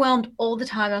overwhelmed all the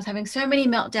time. I was having so many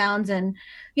meltdowns, and,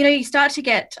 you start to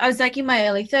get, I was like in my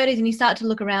early 30s, and you start to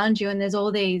look around you, and there's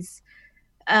all these,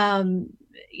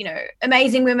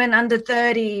 amazing women under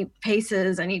 30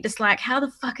 pieces, and you're just like, how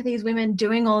the fuck are these women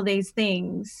doing all these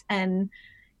things? And,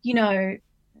 we all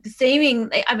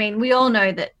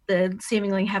know that the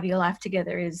seemingly have your life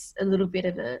together is a little bit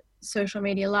of a social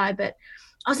media lie, but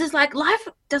I was just like, life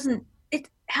doesn't,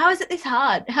 how is it this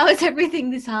hard? How is everything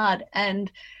this hard?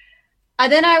 And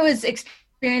then I was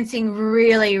experiencing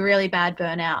really, really bad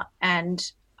burnout. And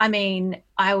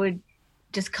I would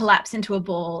just collapse into a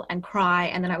ball and cry,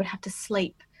 and then I would have to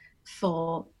sleep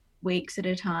for weeks at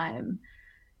a time.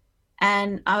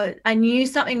 And I knew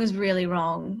something was really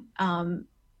wrong.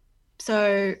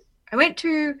 So I went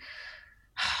to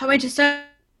so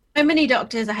many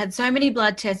doctors. I had so many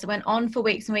blood tests. I went on for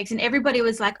weeks and weeks, and everybody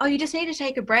was like, oh, you just need to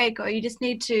take a break, or you just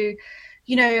need to,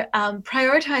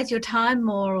 prioritize your time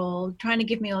more, or trying to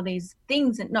give me all these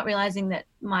things, and not realizing that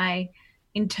my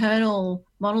internal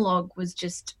monologue was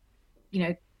just,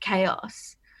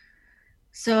 chaos.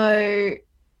 So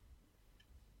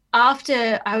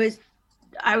after I was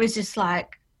just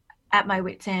like at my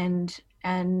wit's end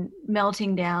and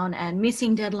melting down and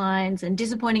missing deadlines and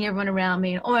disappointing everyone around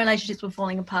me, and all my relationships were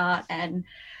falling apart, and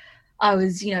I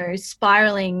was,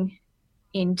 spiraling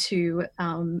into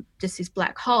just this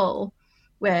black hole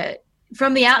where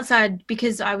from the outside,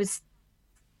 because I was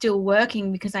still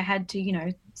working, because I had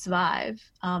to, survive,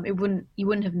 you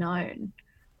wouldn't have known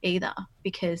either,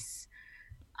 because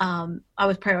I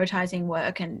was prioritizing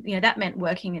work, and, that meant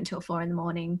working until 4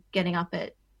 a.m, getting up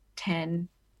at 10,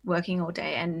 working all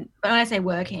day. And when I say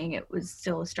working, it was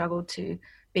still a struggle to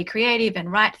be creative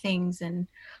and write things and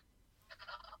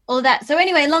all of that. So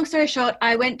anyway, long story short,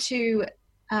 I went to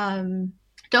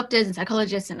doctors and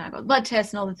psychologists, and I got blood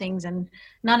tests and all the things, and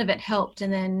none of it helped.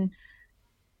 And then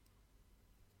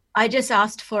I just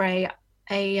asked for I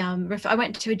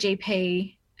went to a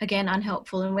GP, again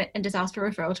unhelpful, and went and just asked for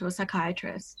a referral to a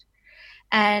psychiatrist.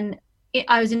 And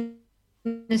I was in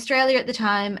Australia at the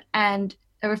time, and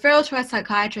a referral to a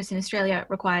psychiatrist in Australia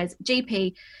requires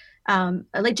GP, a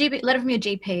letter from your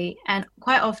GP, and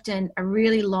quite often a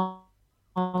really long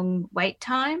wait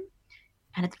time,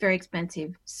 and it's very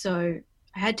expensive. So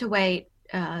I had to wait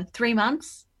 3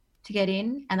 months to get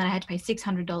in, and then I had to pay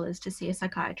 $600 to see a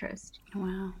psychiatrist.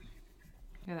 Wow.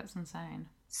 Yeah, that's insane.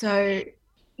 So,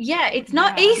 yeah, it's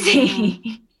not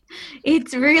easy.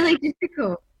 It's really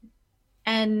difficult.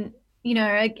 And,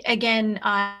 again,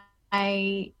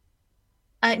 I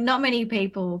not many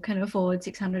people can afford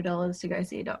 $600 to go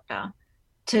see a doctor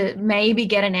to maybe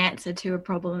get an answer to a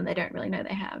problem they don't really know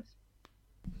they have.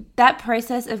 That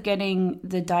process of getting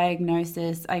the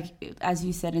diagnosis, as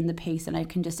you said in the piece, and I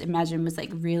can just imagine, was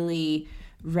like really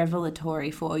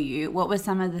revelatory for you. What were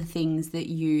some of the things that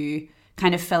you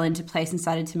kind of fell into place and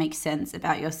started to make sense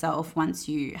about yourself once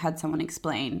you had someone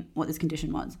explain what this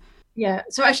condition was? Yeah.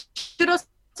 So I should also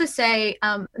say,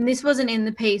 and this wasn't in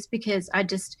the piece because I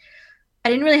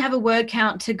didn't really have a word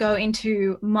count to go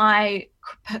into my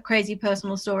crazy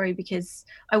personal story because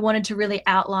I wanted to really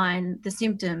outline the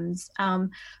symptoms.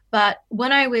 But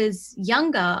when I was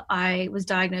younger, I was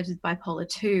diagnosed with bipolar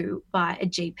 2 by a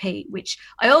GP, which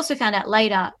I also found out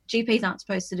later GPs aren't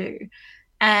supposed to do.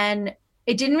 And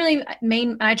it didn't really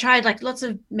mean, I tried like lots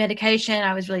of medication.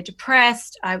 I was really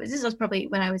depressed. This was probably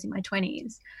when I was in my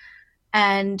 20s.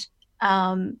 And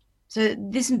so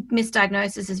this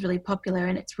misdiagnosis is really popular,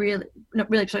 and it's really not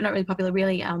really popular,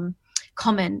 really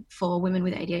common for women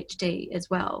with ADHD as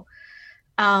well.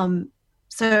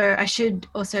 So I should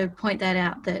also point that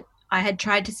out, that I had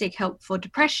tried to seek help for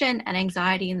depression and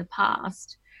anxiety in the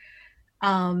past,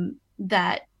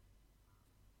 that,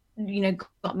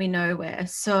 got me nowhere.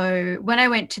 So when I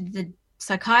went to the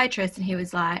psychiatrist and I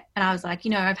was like,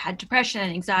 I've had depression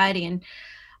and anxiety, and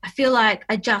I feel like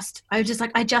I just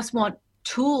want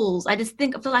tools. I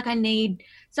feel like I need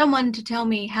someone to tell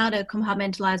me how to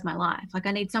compartmentalize my life. Like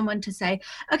I need someone to say,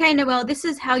 okay, Noelle, this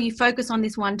is how you focus on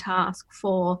this one task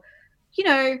for,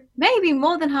 maybe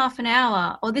more than half an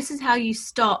hour, or this is how you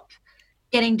stop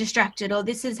getting distracted, or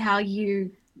this is how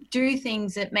you do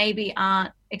things that maybe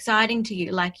aren't exciting to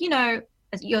you, like,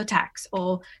 your tax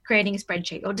or creating a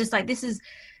spreadsheet, or just like this is.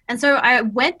 And so I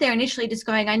went there initially just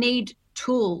going, I need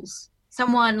tools.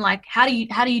 Someone like,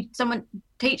 someone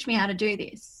teach me how to do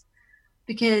this,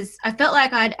 because I felt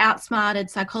like I'd outsmarted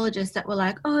psychologists that were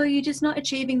like, oh, you're just not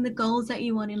achieving the goals that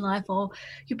you want in life, or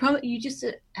you just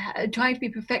trying to be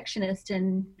perfectionist.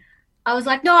 And I was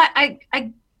like, no,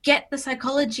 I get the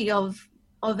psychology of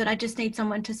it. I just need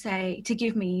someone to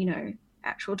give me,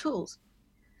 actual tools.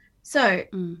 So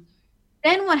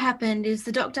then what happened is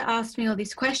the doctor asked me all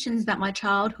these questions about my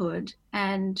childhood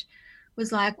and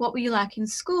was like, what were you like in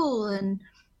school? And,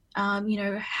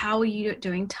 how are you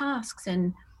doing tasks?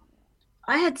 And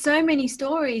I had so many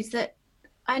stories that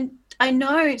I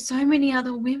know so many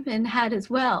other women had as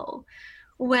well,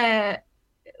 where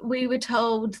we were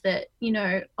told that,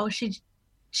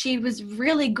 she was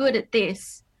really good at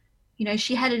this.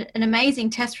 She had an amazing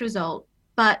test result,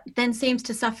 but then seems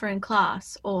to suffer in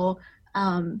class, or,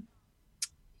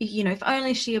 if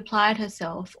only she applied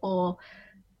herself. Or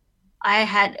I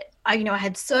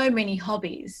had so many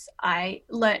hobbies. I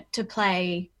learnt to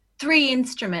play 3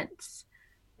 instruments,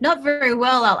 not very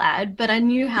well, I'll add, but I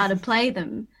knew how to play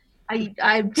them.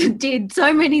 I did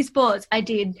so many sports. I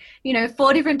did,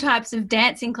 4 different types of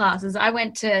dancing classes. I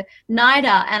went to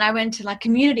NIDA and I went to like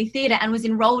community theatre and was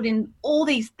enrolled in all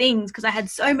these things because I had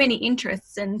so many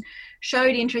interests and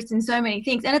showed interest in so many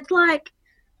things. And it's like,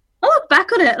 I look back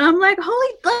on it and I'm like, how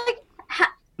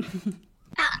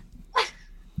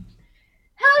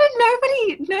did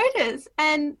nobody notice?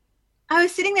 And I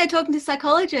was sitting there talking to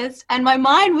psychologists and my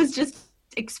mind was just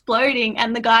exploding.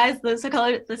 And the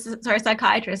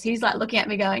psychiatrist, he's like looking at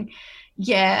me going,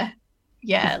 yeah,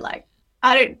 like,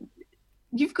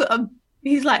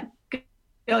 he's like,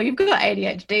 oh, you've got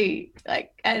ADHD.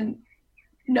 Like, and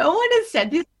no one has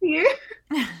said this to you.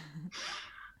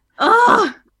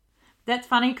 Oh, that's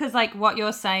funny because like what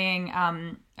you're saying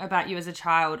about you as a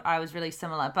child, I was really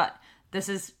similar, but this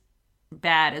is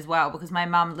bad as well because my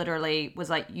mum literally was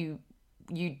like, you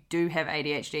do have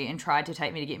ADHD, and tried to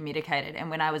take me to get medicated. And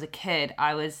when I was a kid,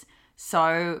 I was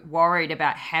so worried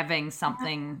about having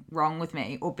something wrong with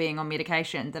me or being on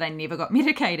medication that I never got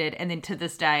medicated. And then to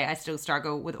this day, I still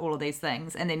struggle with all of these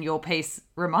things. And then your piece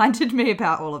reminded me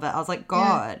about all of it. I was like,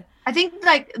 God. Yeah. I think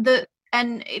like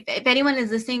and if anyone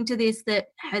is listening to this that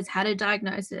has had a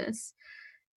diagnosis,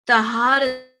 the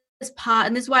hardest part,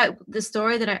 and this is why the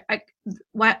story that I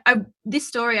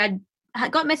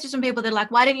got messages from people that are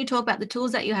like, why don't you talk about the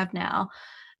tools that you have now?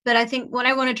 But I think when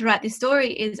I wanted to write this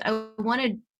story is I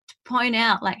wanted to point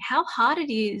out like how hard it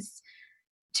is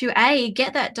to A,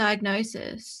 get that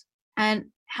diagnosis, and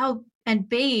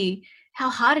B, how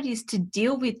hard it is to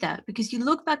deal with that, because you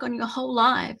look back on your whole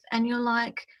life and you're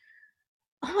like,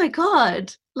 oh my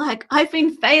God, like I've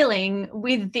been failing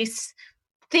with this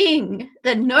thing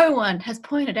that no one has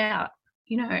pointed out,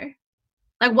 like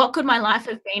what could my life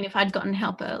have been if I'd gotten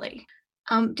help early?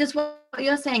 Just what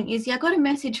you're saying is, I got a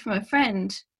message from a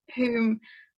friend who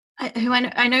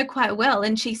I know quite well,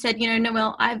 and she said,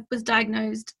 Noelle, I was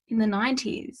diagnosed in the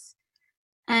 90s,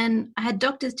 and I had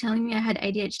doctors telling me I had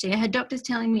ADHD. I had doctors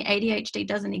telling me ADHD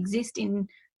doesn't exist in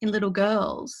little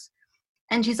girls,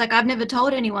 and she's like, I've never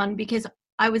told anyone because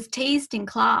I was teased in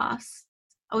class.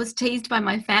 I was teased by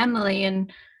my family, and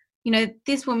you know,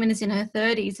 this woman is in her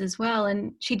 30s as well,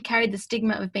 and she'd carried the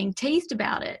stigma of being teased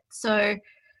about it. So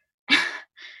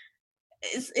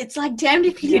it's like damned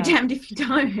if you do, damned if you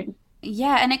don't.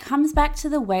 Yeah, and it comes back to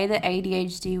the way that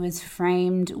ADHD was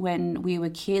framed when we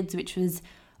were kids, which was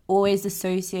always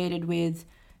associated with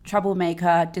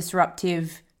troublemaker,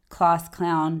 disruptive, class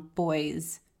clown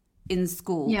boys in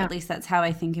school. Yeah. At least that's how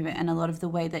I think of it. And a lot of the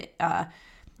way that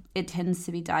it tends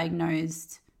to be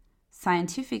diagnosed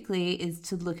scientifically is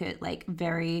to look at like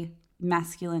very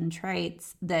masculine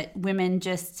traits that women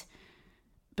just,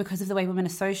 because of the way women are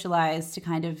socialized to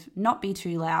kind of not be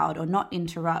too loud or not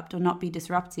interrupt or not be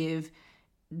disruptive,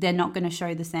 they're not going to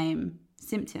show the same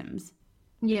symptoms.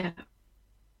 Yeah,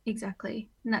 exactly.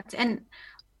 And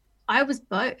I was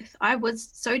both. I was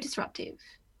so disruptive.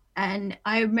 And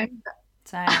I remember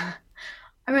Same. I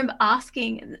remember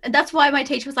asking, and that's why my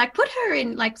teacher was like, put her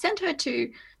in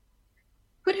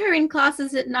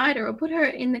classes at night, or put her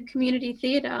in the community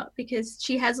theatre because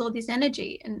she has all this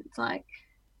energy. And it's like,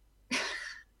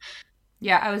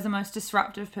 yeah, I was the most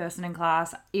disruptive person in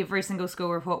class. Every single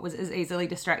school report was as easily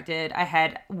distracted. I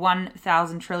had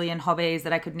 1,000 trillion hobbies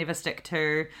that I could never stick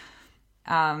to.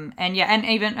 And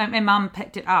even my mum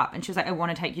picked it up and she was like, I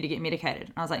want to take you to get medicated.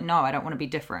 And I was like, no, I don't want to be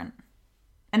different.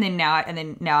 And then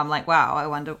now I'm like, wow, I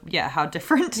wonder, how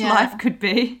different life could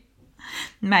be.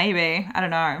 Maybe. I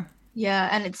don't know. Yeah.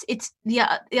 And it's the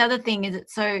other thing is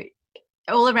it's so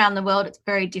all around the world, it's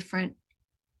very different.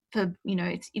 For, you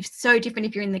know, it's so different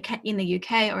if you're in the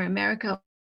UK or America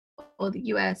or the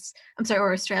US,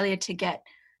 or Australia, to get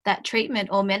that treatment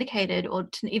or medicated or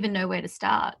to even know where to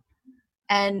start.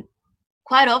 And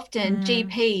quite often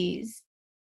GPs,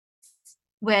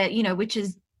 where, you know, which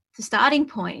is the starting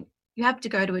point, you have to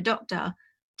go to a doctor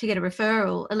to get a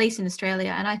referral, at least in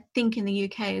Australia, and I think in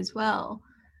the UK as well.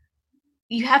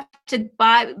 You have to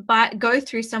go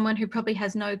through someone who probably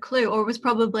has no clue, or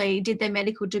did their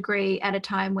medical degree at a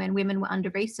time when women were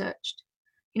under-researched.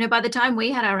 You know, by the time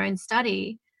we had our own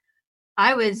study,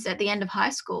 I was at the end of high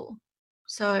school.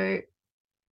 So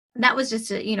that was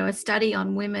just a study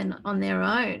on women on their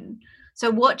own.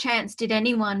 So what chance did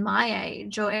anyone my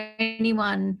age or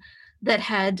anyone that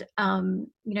had,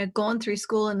 gone through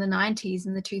school in the 90s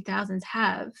and the 2000s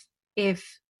have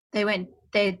if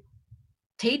their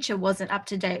teacher wasn't up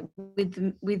to date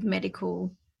with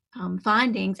medical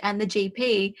findings, and the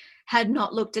GP had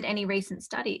not looked at any recent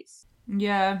studies?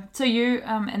 Yeah. So you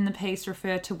in the piece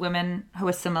refer to women who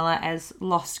are similar as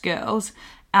lost girls.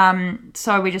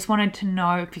 So we just wanted to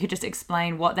know if you could just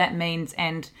explain what that means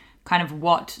and kind of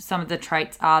what some of the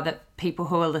traits are that people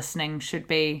who are listening should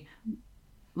be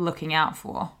looking out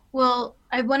for. Well,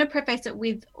 I want to preface it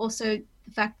with also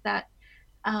the fact that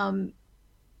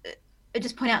I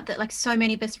just point out that like so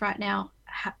many of us right now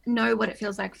know what it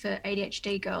feels like for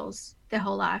ADHD girls their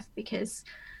whole life, because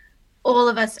all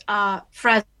of us are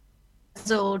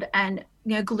frazzled and,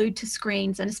 you know, glued to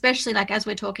screens. And especially like as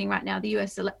we're talking right now, the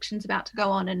US election's about to go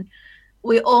on, and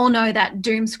we all know that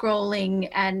doom scrolling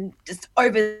and just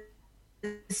over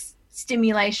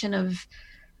stimulation of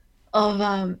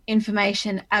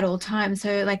information at all times.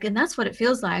 So like, and that's what it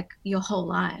feels like your whole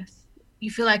life. You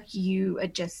feel like you are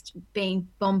just being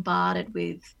bombarded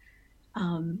with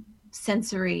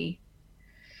sensory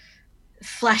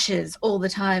flashes all the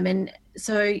time. And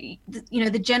so, you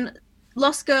know,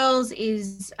 Lost Girls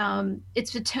is,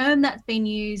 it's a term that's been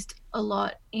used a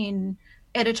lot in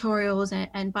editorials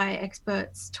and by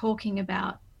experts talking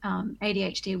about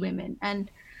ADHD women.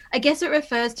 And I guess it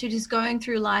refers to just going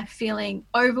through life feeling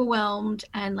overwhelmed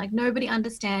and like nobody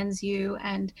understands you.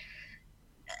 And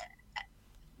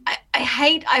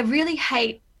I really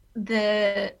hate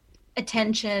the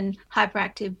attention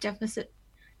hyperactive deficit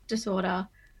disorder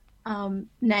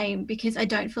name, because I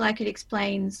don't feel like it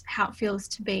explains how it feels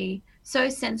to be so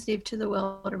sensitive to the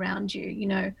world around you. You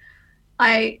know,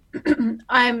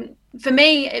 for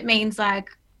me, it means like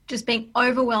just being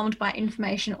overwhelmed by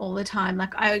information all the time.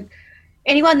 Like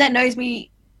anyone that knows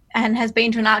me and has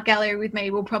been to an art gallery with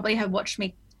me will probably have watched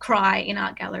me cry in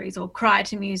art galleries or cry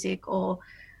to music or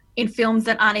in films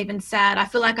that aren't even sad. I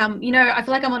feel like I'm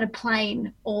on a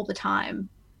plane all the time.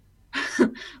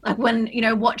 Like when, you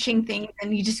know, watching things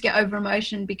and you just get over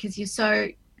emotion because you're so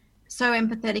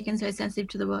empathetic and so sensitive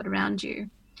to the world around you.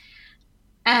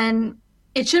 And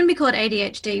it shouldn't be called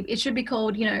ADHD. It should be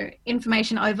called, you know,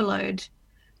 information overload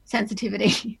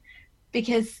sensitivity,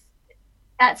 because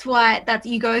that's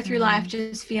you go through life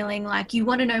just feeling like you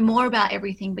want to know more about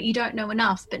everything, but you don't know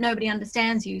enough, but nobody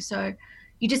understands you. So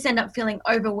you just end up feeling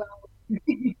overwhelmed.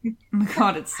 Oh my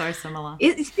God, it's so similar.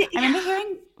 I remember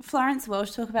hearing Florence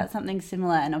Welch talk about something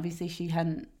similar, and obviously she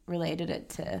hadn't related it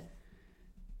to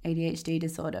ADHD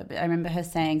disorder, but I remember her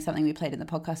saying something we played in the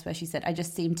podcast where she said, I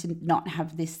just seem to not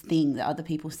have this thing that other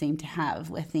people seem to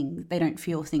have, where they don't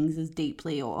feel things as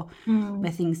deeply, or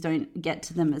where things don't get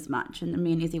to them as much. And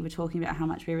me and Izzy were talking about how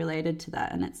much we related to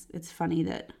that, and it's funny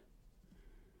that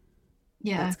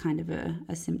that's kind of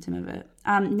a symptom of it.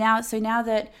 Now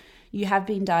that you have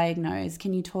been diagnosed,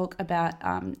 can you talk about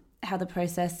how the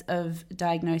process of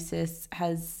diagnosis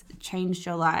has changed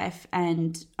your life,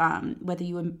 and whether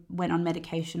you went on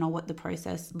medication or what the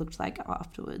process looked like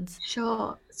afterwards?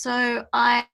 Sure. So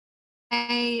what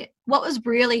was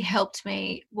really helped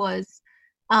me was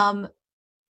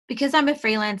because I'm a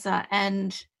freelancer,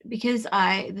 and because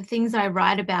the things I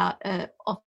write about are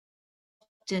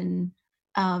often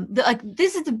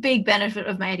this is the big benefit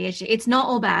of my ADHD. It's not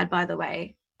all bad, by the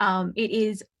way. It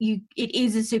is a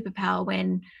superpower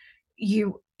when we,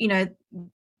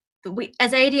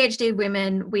 as ADHD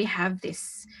women, we have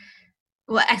this.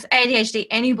 Well, as ADHD,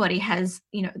 anybody has,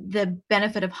 the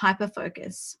benefit of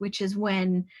hyperfocus, which is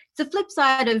when it's the flip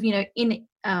side of,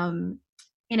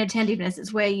 inattentiveness.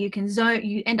 It's where you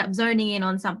end up zoning in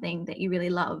on something that you really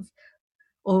love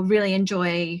or really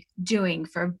enjoy doing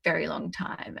for a very long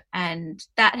time. And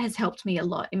that has helped me a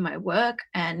lot in my work.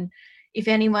 And if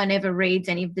anyone ever reads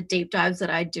any of the deep dives that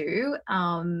I do,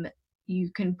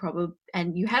 you can probably,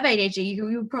 and you have ADHD,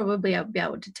 you'll probably be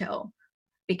able to tell,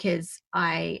 because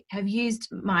I have used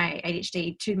my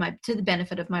ADHD to the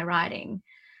benefit of my writing.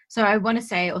 So I want to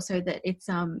say also that it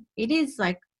is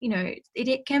like,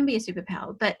 it can be a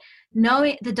superpower, but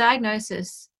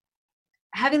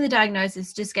having the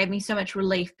diagnosis just gave me so much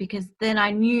relief, because then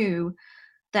I knew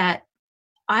that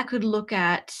I could look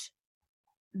at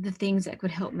the things that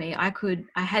could help me. I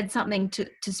had something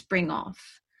to spring off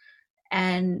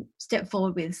and step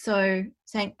forward with. So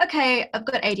saying, okay, I've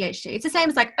got ADHD. It's the same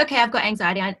as like, okay, I've got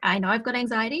anxiety. I know I've got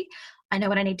anxiety. I know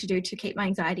what I need to do to keep my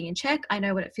anxiety in check. I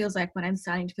know what it feels like when I'm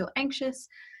starting to feel anxious.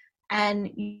 And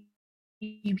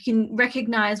you can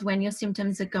recognize when your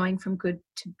symptoms are going from good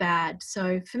to bad.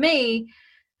 So for me,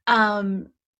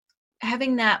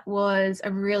 having that was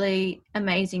a really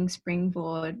amazing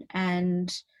springboard. And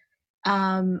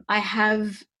I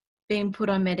have been put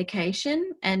on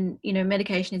medication, and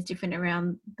medication is different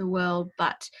around the world,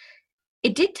 but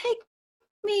it did take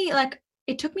me a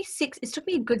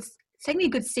good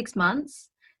 6 months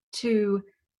to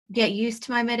get used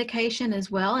to my medication as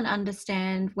well, and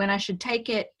understand when I should take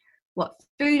it, what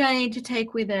food I need to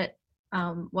take with it,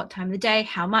 what time of the day,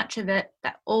 how much of it,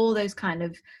 all those kind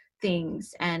of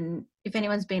things. And if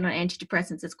anyone's been on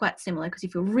antidepressants, it's quite similar, because you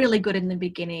feel really good in the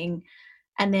beginning,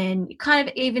 and then it kind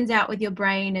of evens out with your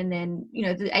brain, and then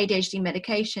the ADHD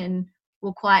medication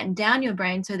will quieten down your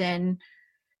brain. So then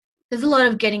there's a lot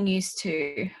of getting used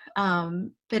to,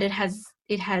 but it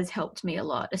has helped me a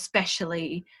lot,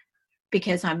 especially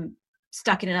because I'm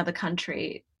stuck in another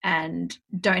country and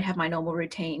don't have my normal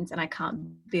routines, and I can't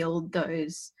build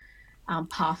those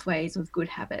pathways of good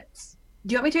habits.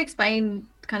 Do you want me to explain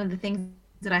kind of the things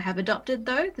that I have adopted,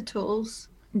 though, the tools?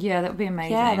 Yeah, that would be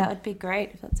amazing. Yeah, that would be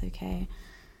great if that's okay.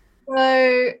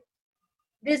 So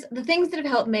the things that have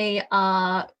helped me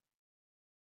are,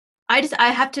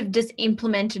 I have to just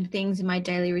implemented things in my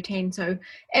daily routine. So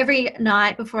every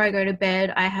night before I go to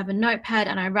bed, I have a notepad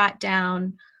and I write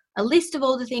down a list of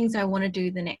all the things I want to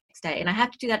do the next day. And I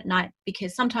have to do that at night,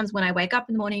 because sometimes when I wake up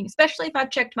in the morning, especially if I've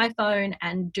checked my phone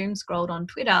and doom scrolled on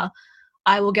Twitter,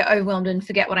 I will get overwhelmed and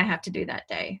forget what I have to do that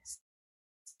day.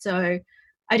 So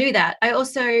I do that. I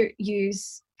also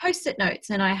use Post-it notes,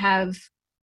 and I have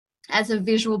as a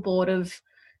visual board of,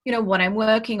 what I'm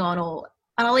working on, and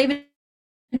I'll even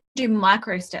do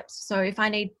micro steps. So if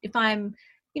I'm,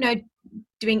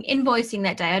 doing invoicing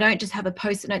that day, I don't just have a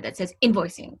Post-it note that says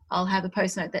invoicing. I'll have a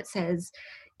Post-it note that says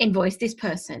invoice this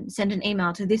person, send an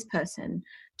email to this person,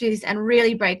 do this, and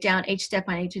really break down each step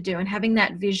I need to do. And having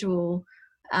that visual,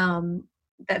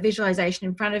 that visualization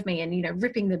in front of me, and,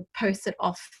 ripping the Post-it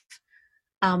off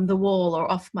the wall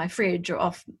or off my fridge or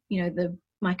off,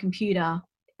 my computer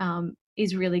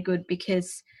is really good.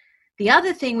 Because the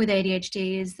other thing with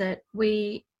ADHD is that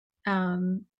we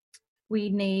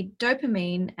need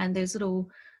dopamine, and there's little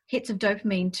hits of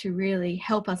dopamine to really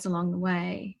help us along the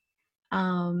way.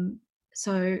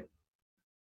 So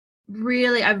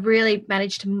really, I really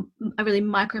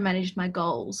micromanaged my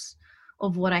goals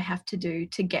of what I have to do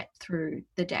to get through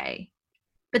the day.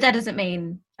 But that doesn't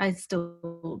mean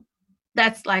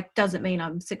doesn't mean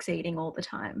I'm succeeding all the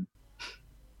time.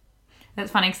 That's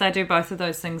funny, because I do both of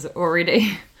those things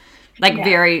already. I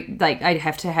literally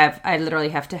have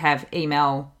to have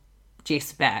email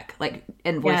Jess back,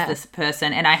 invoice this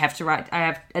person, and I have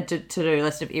a to-do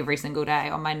list of every single day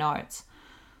on my notes.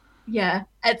 Yeah,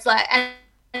 it's like,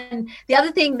 and the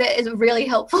other thing that is a really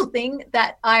helpful thing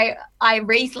that I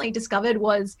recently discovered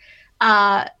was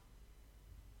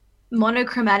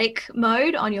monochromatic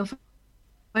mode on your phone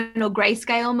or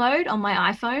grayscale mode on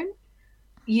my iPhone.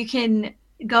 You can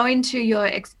go into your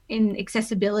in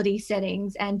accessibility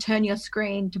settings and turn your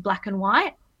screen to black and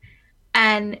white,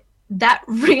 and that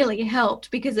really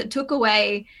helped because it took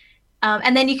away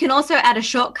and then you can also add a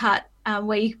shortcut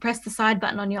where you press the side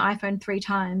button on your iPhone 3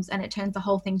 times and it turns the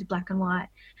whole thing to black and white,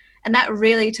 and that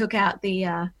really took out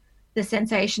the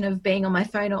sensation of being on my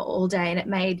phone all day, and it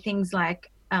made things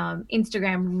like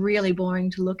Instagram really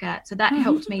boring to look at, so that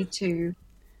helped me to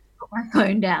put my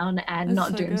phone down and That's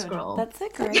not so doom good. scroll. That's a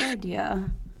great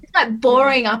idea. It's like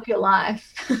boring up your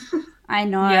life. I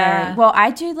know. Yeah. Well,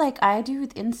 I do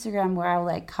with Instagram where I'll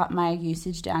like cut my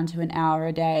usage down to an hour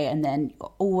a day, and then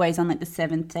always on like the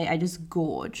 7th day I just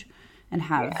gorge and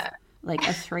have like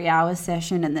a 3-hour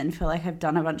session, and then feel like I've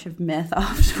done a bunch of meth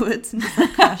afterwards and just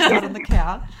like crash out on the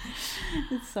couch.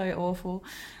 It's so awful.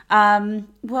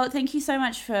 Well, thank you so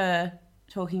much for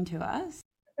talking to us.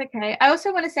 Okay. I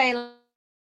also want to say,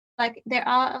 like, there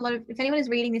are a lot of, if anyone is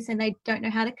reading this and they don't know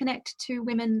how to connect to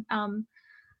women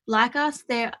like us,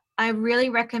 I really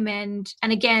recommend,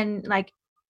 and again, like,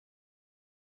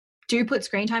 do put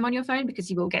screen time on your phone because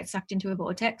you will get sucked into a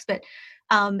vortex, but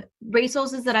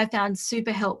resources that I found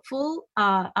super helpful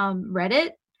are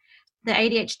Reddit, the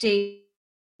ADHD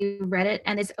Reddit,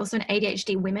 and there's also an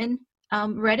ADHD women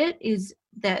Reddit.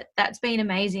 That's been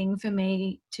amazing for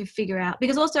me to figure out,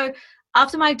 because also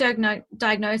after my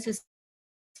diagnosis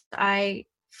I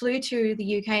flew to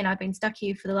the UK and I've been stuck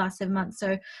here for the last 7 months,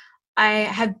 so I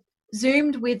have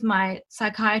Zoomed with my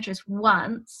psychiatrist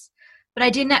once, but I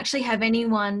didn't actually have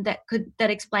anyone that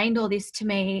explained all this to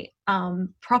me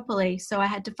properly, so I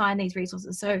had to find these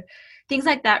resources. So things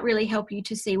like that really help you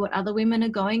to see what other women are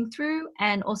going through,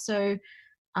 and also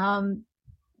women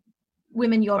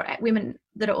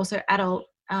that are also adult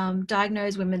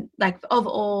diagnosed women, like of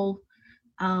all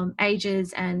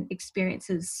ages and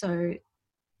experiences. So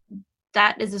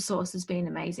that as a source has been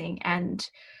amazing. And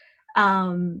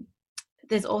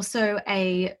there's also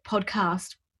a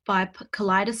podcast by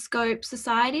Kaleidoscope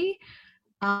Society,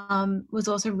 was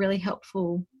also really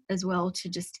helpful as well to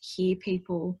just hear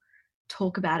people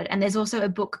talk about it. And there's also a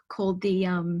book called The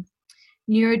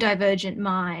Neurodivergent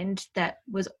Mind that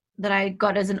I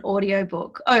got as an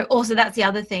audiobook. Oh, also that's the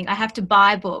other thing. I have to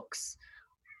buy books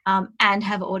and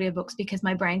have audiobooks because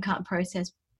my brain can't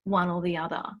process one or the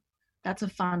other. That's a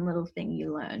fun little thing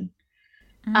you learn.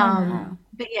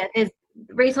 But yeah, there's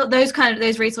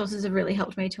those resources have really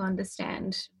helped me to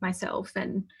understand myself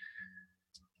and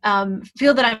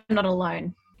feel that I'm not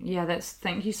alone. Yeah,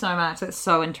 thank you so much. That's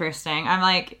so interesting. I'm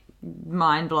like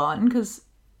mind blown because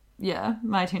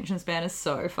my attention span is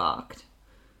so fucked.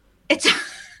 It's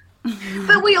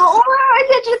but we all our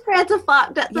attention spans are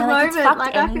fucked at the moment. It's fucked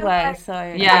like anyway, I feel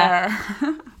like...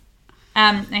 so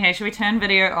Okay, should we turn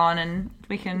video on and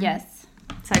we can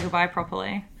say goodbye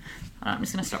properly? I'm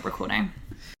just gonna stop recording.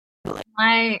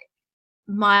 My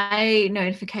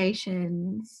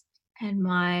notifications and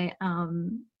my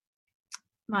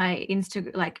my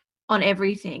Instagram, like on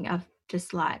everything, are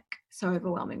just like so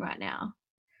overwhelming right now.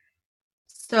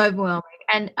 So overwhelming.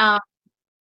 And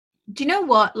do you know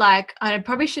what? Like, I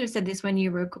probably should have said this when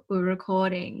you were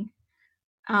recording.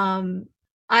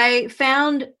 I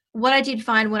found what I did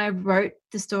find when I wrote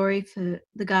the story for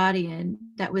The Guardian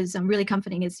that was really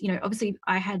comforting is, obviously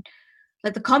I had,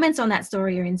 like, the comments on that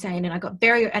story are insane, and I got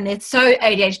and it's so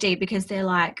ADHD because they're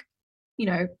like,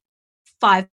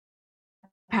 5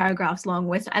 paragraphs long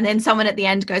and then someone at the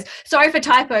end goes, sorry for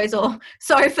typos, or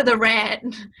sorry for the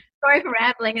rant, sorry for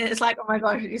rambling, and it's like, oh my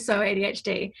gosh, you're so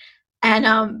ADHD.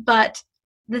 And but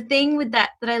the thing with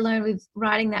that I learned with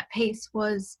writing that piece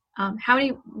was how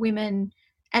many women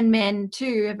and men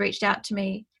too have reached out to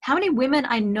me, how many women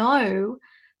I know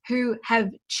who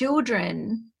have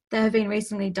children that have been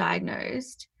recently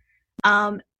diagnosed,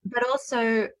 but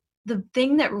also the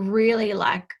thing that really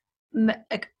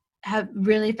have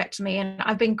really affected me, and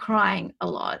I've been crying a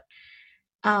lot.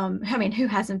 I mean, who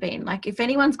hasn't been? Like, if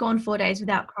anyone's gone 4 days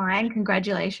without crying,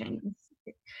 congratulations.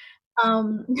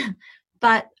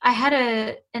 But I had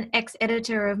an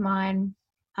ex-editor of mine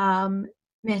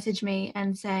message me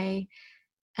and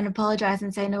apologize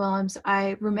and say, Noelle,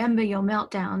 I remember your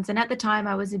meltdowns. And at the time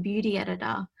I was a beauty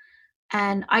editor,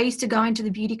 and I used to go into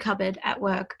the beauty cupboard at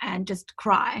work and just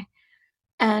cry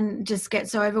and just get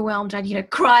so overwhelmed. I'd,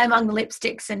 cry among the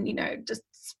lipsticks and, just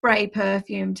spray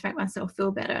perfume to make myself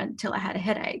feel better until I had a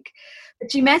headache.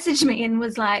 But she messaged me and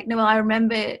was like, Noelle, I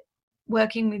remember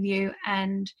working with you,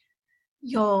 and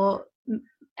your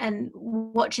and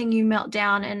watching you melt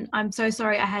down. And I'm so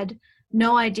sorry, I had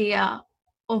no idea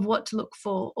of what to look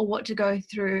for or what to go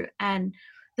through. And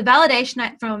the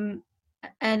validation from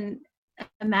a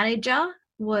manager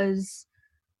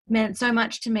meant so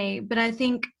much to me. But I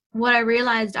think what I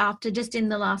realized after just in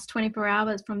the last 24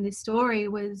 hours from this story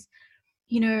was,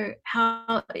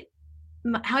 how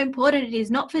important it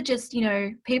is, not for just,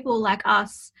 people like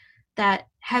us that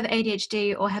have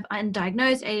ADHD or have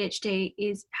undiagnosed ADHD,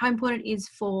 is how important it is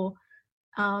for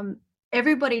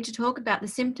everybody to talk about the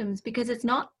symptoms, because it's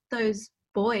not those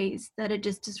boys that are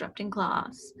just disrupting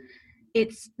class.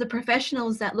 It's the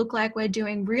professionals that look like we're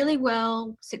doing really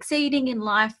well, succeeding in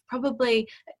life, probably,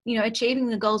 achieving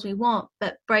the goals we want,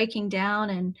 but breaking down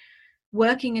and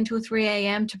working until 3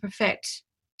 a.m. to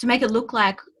make it look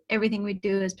like everything we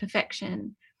do is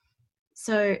perfection.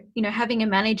 So, having a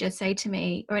manager say to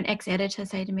me, or an ex-editor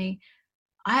say to me,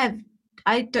 I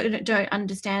don't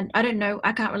understand. I don't know.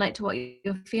 I can't relate to what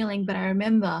you're feeling, but I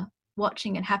remember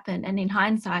watching it happen. And in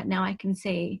hindsight, now I can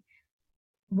see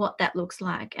what that looks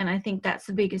like. And I think that's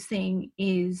the biggest thing,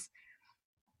 is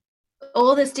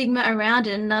all the stigma around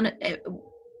it, and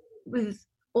with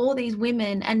all these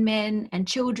women and men and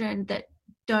children that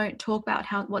don't talk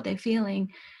about what they're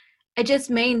feeling. It just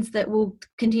means that we'll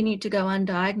continue to go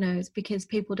undiagnosed because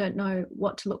people don't know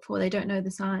what to look for. They don't know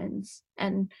the signs.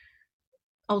 And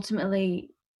ultimately,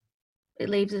 it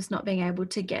leaves us not being able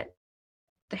to get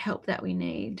the help that we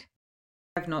need.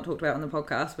 I've not talked about on the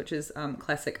podcast, which is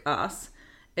classic us,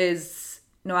 is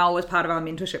Noelle was part of our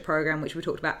mentorship program, which we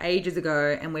talked about ages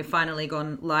ago, and we've finally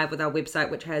gone live with our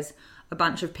website, which has a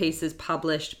bunch of pieces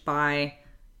published by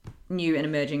new and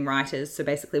emerging writers. So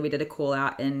basically we did a call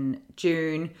out in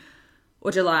June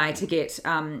or July to get,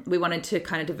 we wanted to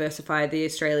kind of diversify the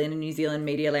Australian and New Zealand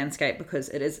media landscape, because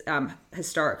it is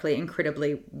historically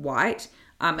incredibly white,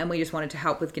 and we just wanted to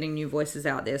help with getting new voices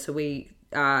out there. So we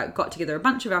got together a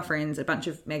bunch of our friends, a bunch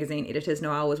of magazine editors.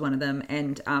 Noelle was one of them,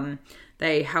 and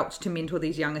they helped to mentor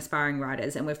these young aspiring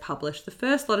writers, and we've published the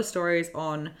first lot of stories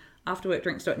on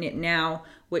afterworkdrinks.net now,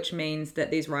 which means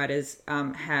that these writers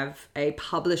have a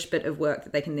published bit of work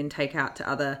that they can then take out to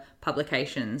other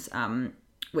publications,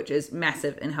 which is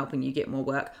massive in helping you get more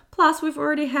work. Plus, we've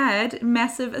already had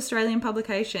massive Australian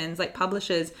publications, like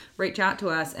publishers, reach out to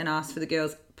us and ask for the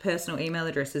girls' personal email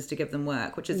addresses to give them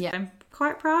work, which is I'm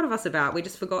quite proud of us about. We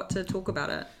just forgot to talk about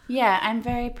it. Yeah, I'm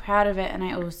very proud of it. And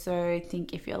I also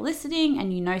think if you're listening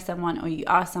and you know someone, or you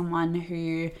are someone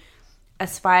who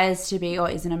aspires to be or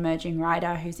is an emerging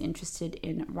writer who's interested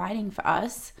in writing for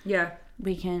us,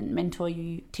 we can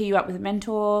tee you up with a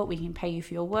mentor, we can pay you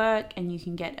for your work, and you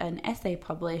can get an essay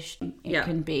published. It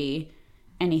can be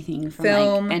anything from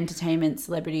film, like entertainment,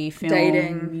 celebrity, film,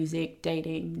 dating, music,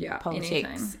 dating,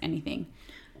 politics, anything.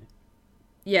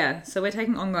 Yeah, so we're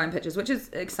taking ongoing pictures, which is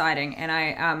exciting, and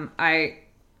I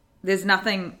there's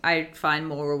nothing I find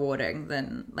more rewarding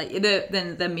than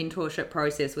the mentorship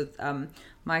process with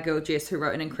my girl Jess, who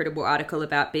wrote an incredible article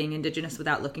about being Indigenous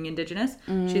without looking Indigenous.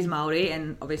 She's Māori,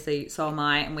 and obviously so am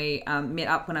I, and we met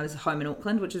up when I was home in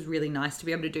Auckland, which was really nice to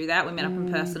be able to do that. We met up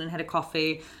in person and had a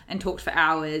coffee and talked for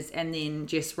hours, and then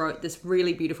Jess wrote this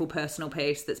really beautiful personal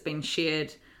piece that's been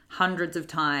shared hundreds of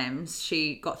times.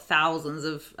 She got thousands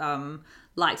of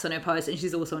likes on her post, and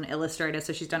she's also an illustrator,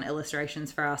 so she's done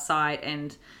illustrations for our site,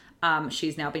 and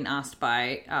she's now been asked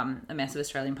by a massive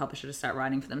Australian publisher to start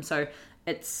writing for them. So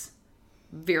it's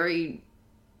very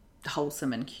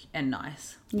wholesome and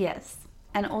nice. Yes,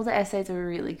 and all the essays are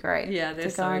really great. Yeah, they're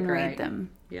so great. Read them.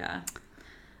 Yeah.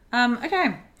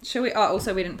 Okay. Shall we? Oh,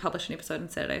 also we didn't publish an episode on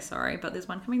Saturday. Sorry, but there's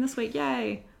one coming this week.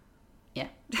 Yay. Yeah.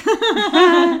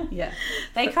 Yeah.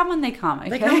 They come when they come. Okay?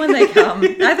 They come when they come.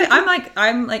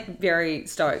 I'm very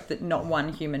stoked that not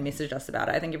one human messaged us about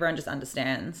it. I think everyone just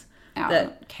understands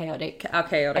our chaotic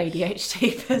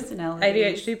ADHD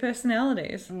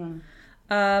personalities.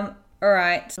 All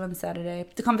right. On Saturday,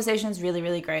 the conversation is really,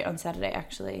 really great on Saturday.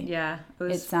 Actually, yeah,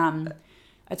 it's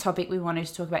a topic we wanted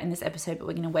to talk about in this episode, but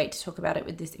we're going to wait to talk about it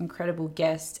with this incredible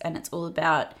guest, and it's all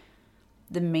about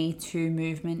the Me Too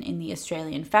movement in the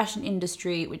Australian fashion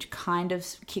industry, which kind of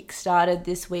kick-started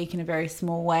this week in a very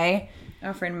small way.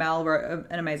 Our friend Mel wrote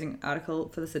an amazing article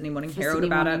for the Sydney Morning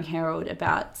Herald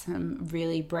about some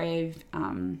really brave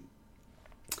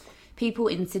people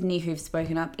in Sydney who've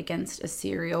spoken up against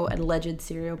an alleged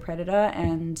serial predator,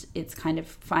 and it's kind of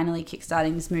finally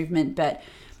kick-starting this movement, but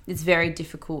it's very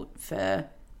difficult for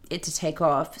it to take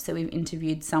off. So we've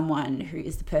interviewed someone who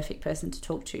is the perfect person to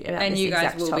talk to about this exact topic. And you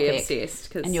guys will be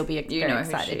obsessed, and you'll be very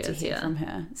excited to hear from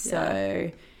her.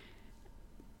 So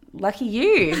lucky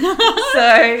you.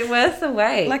 So worth the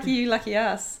wait. Lucky you, lucky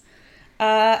us.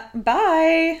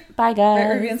 Bye. Bye, guys.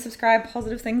 Rate, review, and subscribe.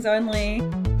 Positive things only.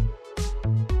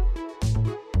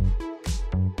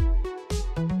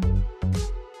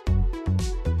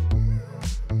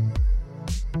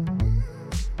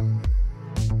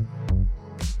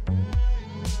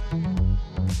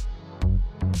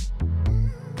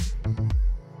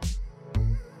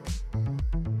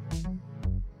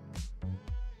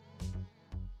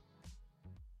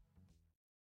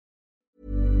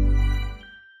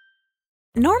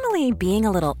 Normally, being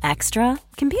a little extra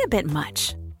can be a bit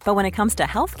much, but when it comes to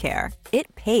healthcare,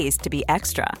 it pays to be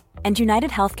extra. And United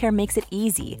Healthcare makes it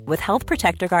easy with Health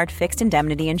Protector Guard fixed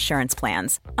indemnity insurance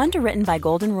plans. Underwritten by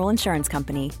Golden Rule Insurance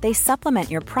Company, they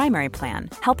supplement your primary plan,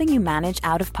 helping you manage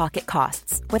out-of-pocket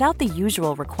costs without the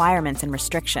usual requirements and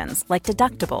restrictions like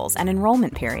deductibles and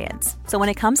enrollment periods. So when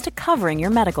it comes to covering your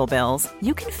medical bills,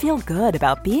 you can feel good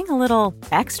about being a little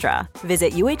extra.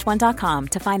 Visit uh1.com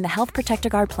to find the Health Protector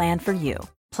Guard plan for you.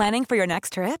 Planning for your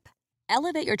next trip?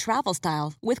 Elevate your travel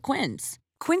style with Quince.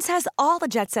 Quince has all the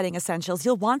jet-setting essentials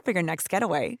you'll want for your next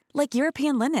getaway, like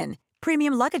European linen,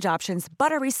 premium luggage options,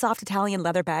 buttery soft Italian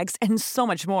leather bags, and so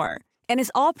much more. And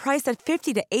is all priced at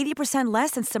 50 to 80%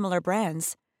 less than similar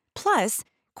brands. Plus,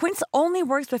 Quince only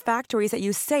works with factories that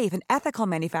use safe and ethical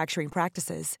manufacturing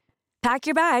practices. Pack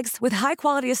your bags with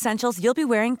high-quality essentials you'll be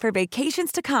wearing for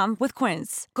vacations to come with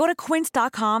Quince. Go to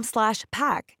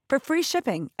quince.com/pack for free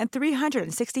shipping and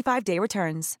 365-day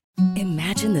returns.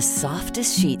 Imagine the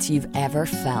softest sheets you've ever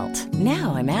felt.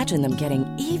 Now imagine them getting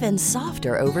even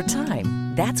softer over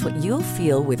time. That's what you'll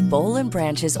feel with Boll &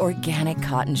 Branch's organic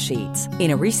cotton sheets.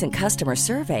 In a recent customer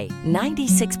survey,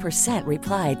 96%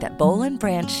 replied that Boll &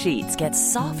 Branch sheets get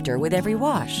softer with every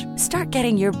wash. Start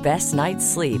getting your best night's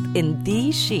sleep in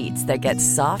these sheets that get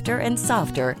softer and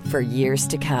softer for years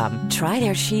to come. Try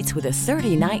their sheets with a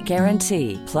 30-night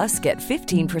guarantee. Plus, get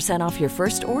 15% off your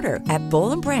first order at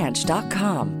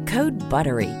bollandbranch.com. Code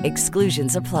BUTTERY.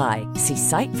 Exclusions apply. See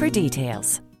site for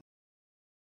details.